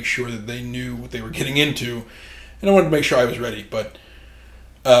want to make sure that they knew what they were getting into, and I wanted to make sure I was ready. But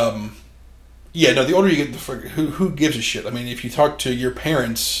the older you get, who gives a shit? I mean, if you talk to your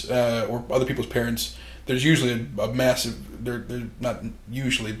parents or other people's parents, there's usually a massive. They're not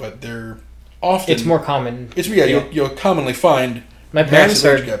usually, but they're often. It's more common. You'll commonly find. My parents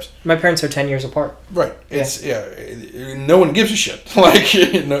are 10 years apart. Right. It's no one gives a shit.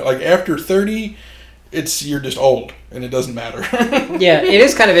 Like after 30. You're just old, and it doesn't matter. Yeah, it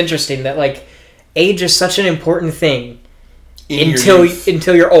is kind of interesting that age is such an important thing until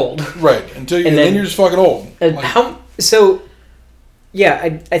you're old. Right, and then you're just fucking old. I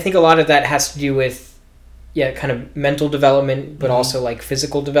think a lot of that has to do with kind of mental development, but also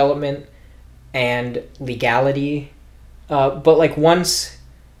physical development and legality. But once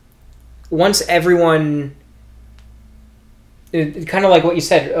everyone, kind of like what you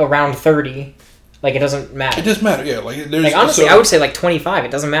said, around 30. It doesn't matter. It doesn't matter, yeah. Honestly, I would say 25. It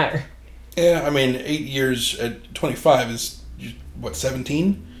doesn't matter. Yeah, I mean, 8 years at 25 is,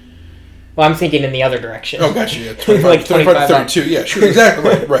 17? Well, I'm thinking in the other direction. Oh, gotcha, yeah. 25 to 32, yeah, sure,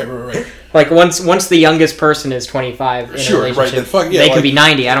 exactly, right. Once the youngest person is 25 in a relationship, they could be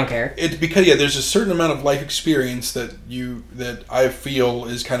 90, I don't care. It's because, there's a certain amount of life experience that I feel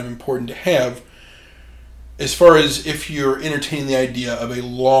is kind of important to have. As far as if you're entertaining the idea of a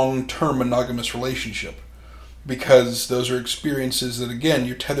long-term monogamous relationship. Because those are experiences that, again,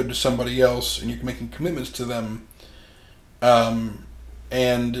 you're tethered to somebody else and you're making commitments to them. And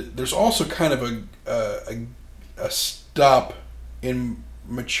there's also kind of a stop in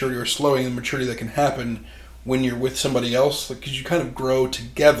maturity or slowing in maturity that can happen when you're with somebody else. Because you kind of grow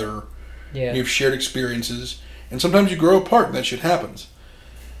together. Yeah. You have shared experiences. And sometimes you grow apart and that shit happens.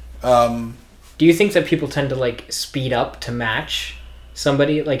 Do you think that people tend to speed up to match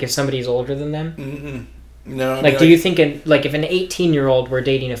somebody, if somebody's older than them? Mm-hmm. No. Do you think if an 18-year-old were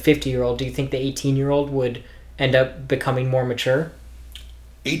dating a 50-year-old, do you think the 18-year-old would end up becoming more mature?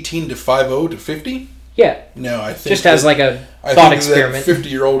 18 to 50 to 50? Yeah. No, I think just as a thought experiment. That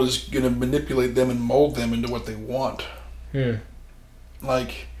 50-year-old is going to manipulate them and mold them into what they want. Hmm.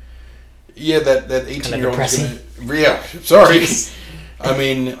 That 18-year-old is going to... Yeah, sorry. I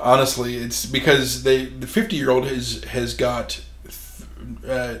mean, honestly, it's because the 50-year-old has got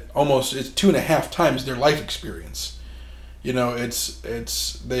almost 2.5 times their life experience. They've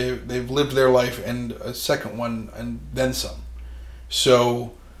lived their life and a second one and then some.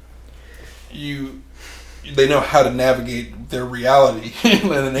 So they know how to navigate their reality,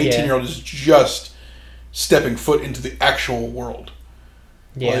 and an 18-year-old is just stepping foot into the actual world.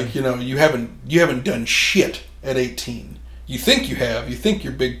 Yeah, you haven't done shit at 18. You think you have. You think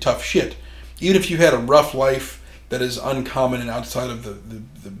you're big, tough shit. Even if you had a rough life that is uncommon and outside of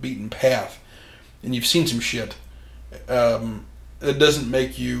the beaten path, and you've seen some shit, it doesn't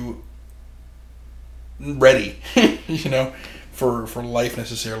make you ready, for life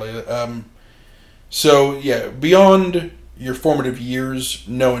necessarily. Beyond your formative years,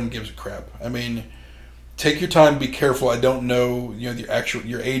 no one gives a crap. I mean, take your time, be careful. I don't know,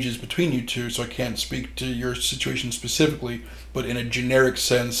 your ages between you two, so I can't speak to your situation specifically. But in a generic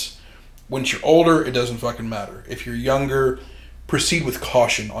sense, once you're older, it doesn't fucking matter. If you're younger, proceed with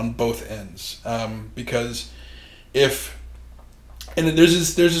caution on both ends, because there's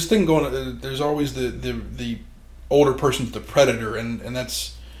this thing going on. There's always the older person's the predator, and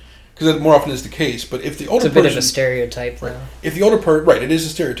that's because that more often is the case. But if the older person, it's a bit of a stereotype, though. Right, if the older right, it is a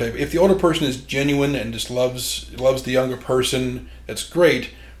stereotype. If the older person is genuine and just loves the younger person, that's great.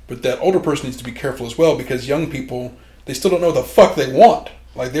 But that older person needs to be careful as well, because young people, they still don't know what the fuck they want.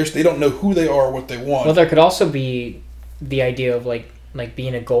 Like they don't know who they are, or what they want. Well, there could also be the idea of like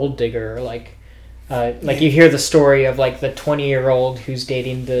being a gold digger, or you hear the story of like the 20-year-old who's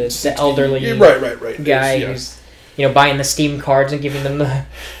dating the elderly right guy who's buying the Steam cards and giving them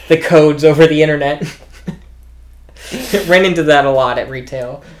the codes over the internet. Ran into that a lot at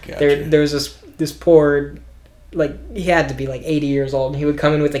retail. Gotcha. There was this poor, he had to be 80 years old, and he would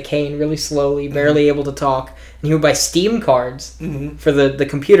come in with a cane really slowly, barely able to talk, and he would buy Steam cards for the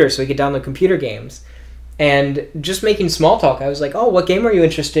computer so he could download computer games. And just making small talk, I was like, oh, what game are you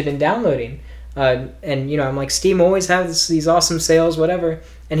interested in downloading? And I'm like, Steam always has these awesome sales, whatever.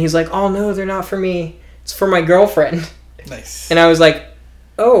 And he's like, oh no, they're not for me. It's for my girlfriend. Nice. And I was like,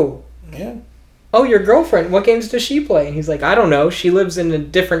 oh. Yeah. Oh, your girlfriend. What games does she play? And he's like, I don't know. She lives in a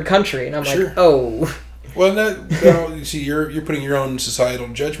different country. And I'm like, oh. Well, you see, you're putting your own societal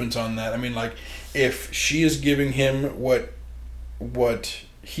judgments on that. I mean, if she is giving him what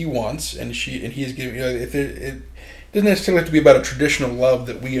he wants, and he is giving, it doesn't necessarily have to be about a traditional love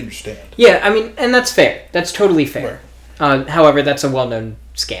that we understand. Yeah, I mean, and that's fair. That's totally fair. Right. However, that's a well-known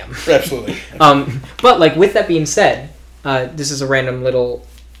scam. Absolutely. But with that being said, this is a random little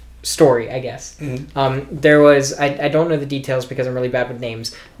story, I guess. Mm-hmm. There was, I don't know the details because I'm really bad with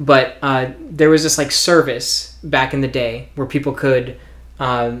names, but there was this service back in the day where people could,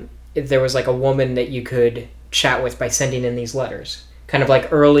 there was a woman that you could chat with by sending in these letters, kind of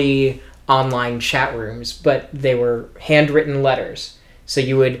like early online chat rooms, but they were handwritten letters. So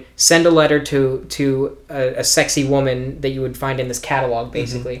you would send a letter to a sexy woman that you would find in this catalog,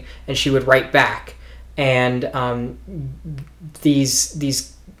 basically, and she would write back. And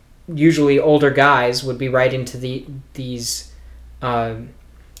these usually older guys would be writing to these.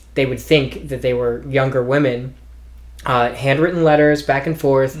 They would think that they were younger women. Handwritten letters back and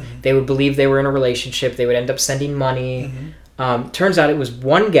forth. Mm-hmm. They would believe they were in a relationship. They would end up sending money. Mm-hmm. Turns out it was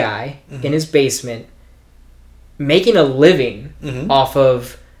one guy in his basement making a living off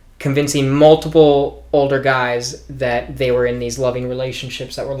of convincing multiple older guys that they were in these loving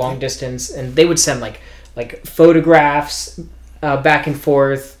relationships that were long distance, and they would send like photographs back and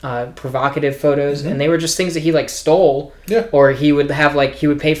forth, provocative photos, and they were just things that he stole, or he would have he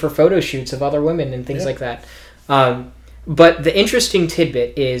would pay for photo shoots of other women and things like that. But the interesting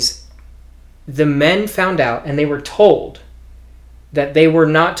tidbit is the men found out, and they were told that they were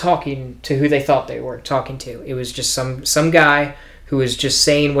not talking to who they thought they were talking to. It was just some guy who was just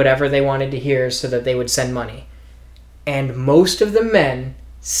saying whatever they wanted to hear so that they would send money. And most of the men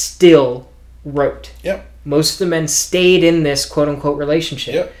still wrote. Yep. Most of the men stayed in this quote-unquote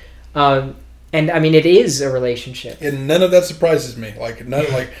relationship. Yep. And I mean, it is a relationship. And none of that surprises me. I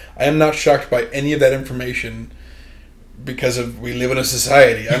am not shocked by any of that information because we live in a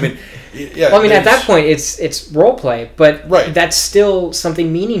society. I mean, yeah. Well, I mean, at that point, it's role play, but that's still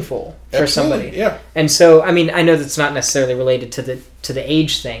something meaningful for somebody. Yeah. And so, I mean, I know that's not necessarily related to the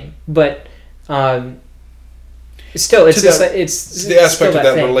age thing, but still, it's the aspect of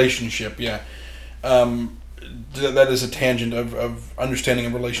that relationship. Yeah. That is a tangent of understanding a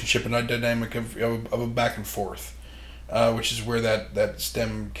relationship and a dynamic of a back and forth, which is where that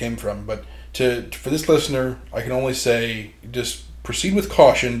stem came from. But for this listener, I can only say just proceed with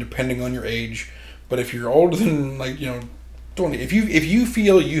caution depending on your age. But if you're older than 20, if you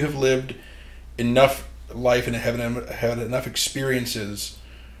feel you have lived enough life and have had enough experiences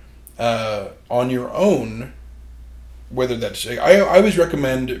on your own, whether that's I always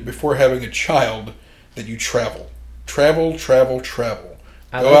recommend before having a child that you travel. Go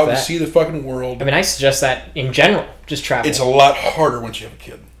out and see the fucking world. I mean, I suggest that in general. Just travel. It's a lot harder once you have a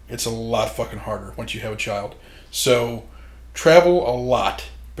kid. It's a lot fucking harder once you have a child. So, travel a lot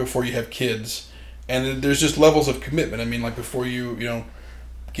before you have kids. And there's just levels of commitment. I mean, before you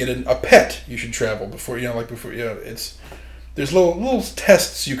get a pet, you should travel. It's there's little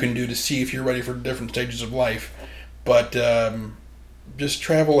tests you can do to see if you're ready for different stages of life. But just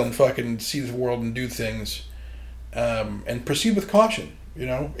travel and fucking see the world and do things, and proceed with caution.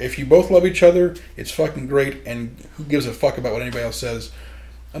 If you both love each other, it's fucking great, and who gives a fuck about what anybody else says?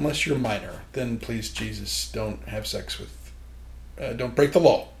 unless you're a minor, then please, Jesus, don't have sex with... don't break the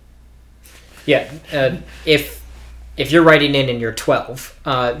law. Yeah, if you're writing in and you're 12,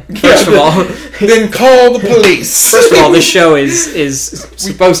 first of all... then call the police. First of all, this show is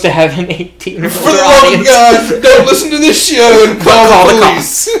supposed to have an 18 or older audience. For the love of God, don't listen to this show and call the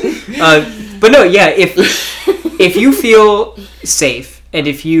police. But no, yeah, if you feel safe and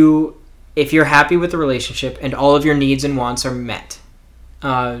if you're happy with the relationship and all of your needs and wants are met,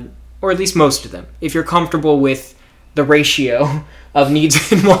 or at least most of them, if you're comfortable with the ratio of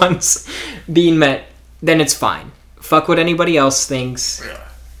needs and wants being met, then it's fine. Fuck what anybody else thinks. Yeah.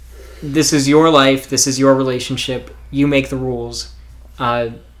 This is your life. This is your relationship. You make the rules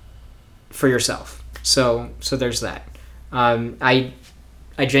for yourself. So there's that. I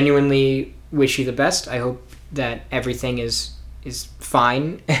genuinely wish you the best. I hope that everything is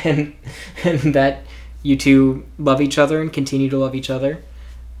fine and that you two love each other and continue to love each other.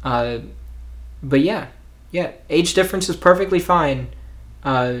 But yeah, age difference is perfectly fine.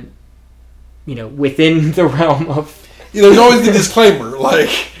 Within the realm of... there's always the disclaimer, like...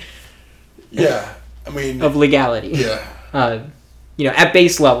 Yeah, I mean... Of legality. Yeah. At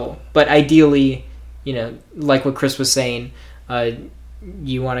base level. But ideally, like what Chris was saying,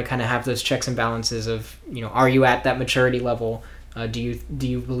 you want to kind of have those checks and balances of, are you at that maturity level? Do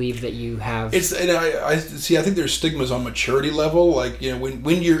you believe that you have... I think there's stigmas on maturity level. Like,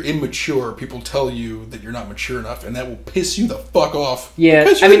 when you're immature, people tell you that you're not mature enough, and that will piss you the fuck off.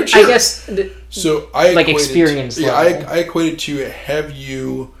 Yeah, I mean, immature. I guess... experience level. I equate it to have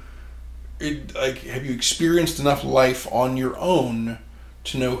you experienced enough life on your own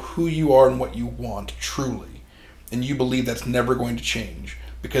to know who you are and what you want, truly. And you believe that's never going to change.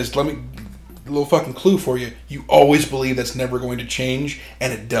 Because a little fucking clue for you, you always believe that's never going to change,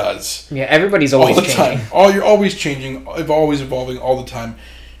 and it does. Yeah, everybody's always all the changing. Time. You're always changing, always evolving all the time.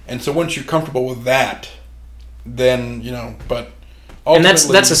 And so once you're comfortable with that, then, but ultimately... And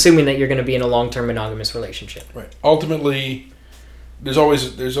that's assuming that you're going to be in a long-term monogamous relationship. Right. Ultimately, there's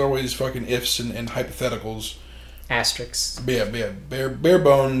always fucking ifs and hypotheticals. Asterisks. Yeah, bare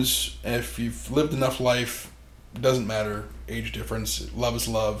bones. If you've lived enough life, it doesn't matter. Age difference, love is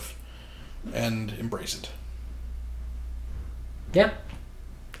love. And embrace it. Yeah.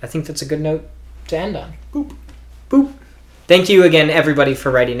 I think that's a good note to end on. Boop. Boop. Thank you again, everybody, for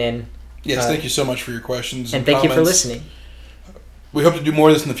writing in. Yes, thank you so much for your questions and thank comments. You for listening. We hope to do more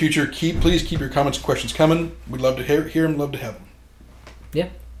of this in the future. Please keep your comments and questions coming. We'd love to hear them, love to have them. Yeah.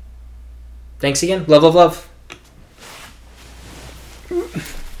 Thanks again. Love, love, love.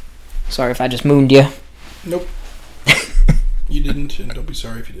 Sorry if I just mooned you. Nope. You didn't, and don't be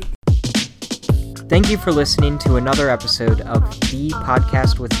sorry if you did. Thank you for listening to another episode of The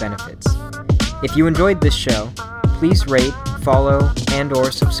Podcast with Benefits. If you enjoyed this show, please rate, follow, and or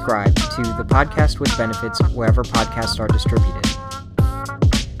subscribe to The Podcast with Benefits wherever podcasts are distributed.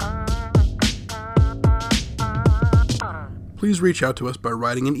 Please reach out to us by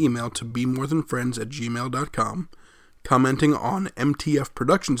writing an email to bemorethanfriends@gmail.com, commenting on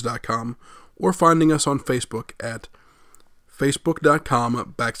mtfproductions.com, or finding us on Facebook at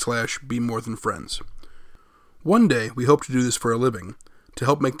facebook.com/bemorethanfriends. One day, we hope to do this for a living. To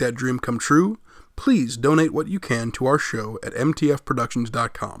help make that dream come true, please donate what you can to our show at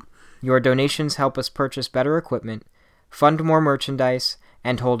mtfproductions.com. Your donations help us purchase better equipment, fund more merchandise,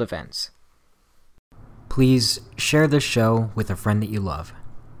 and hold events. Please share this show with a friend that you love.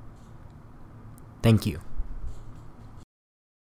 Thank you.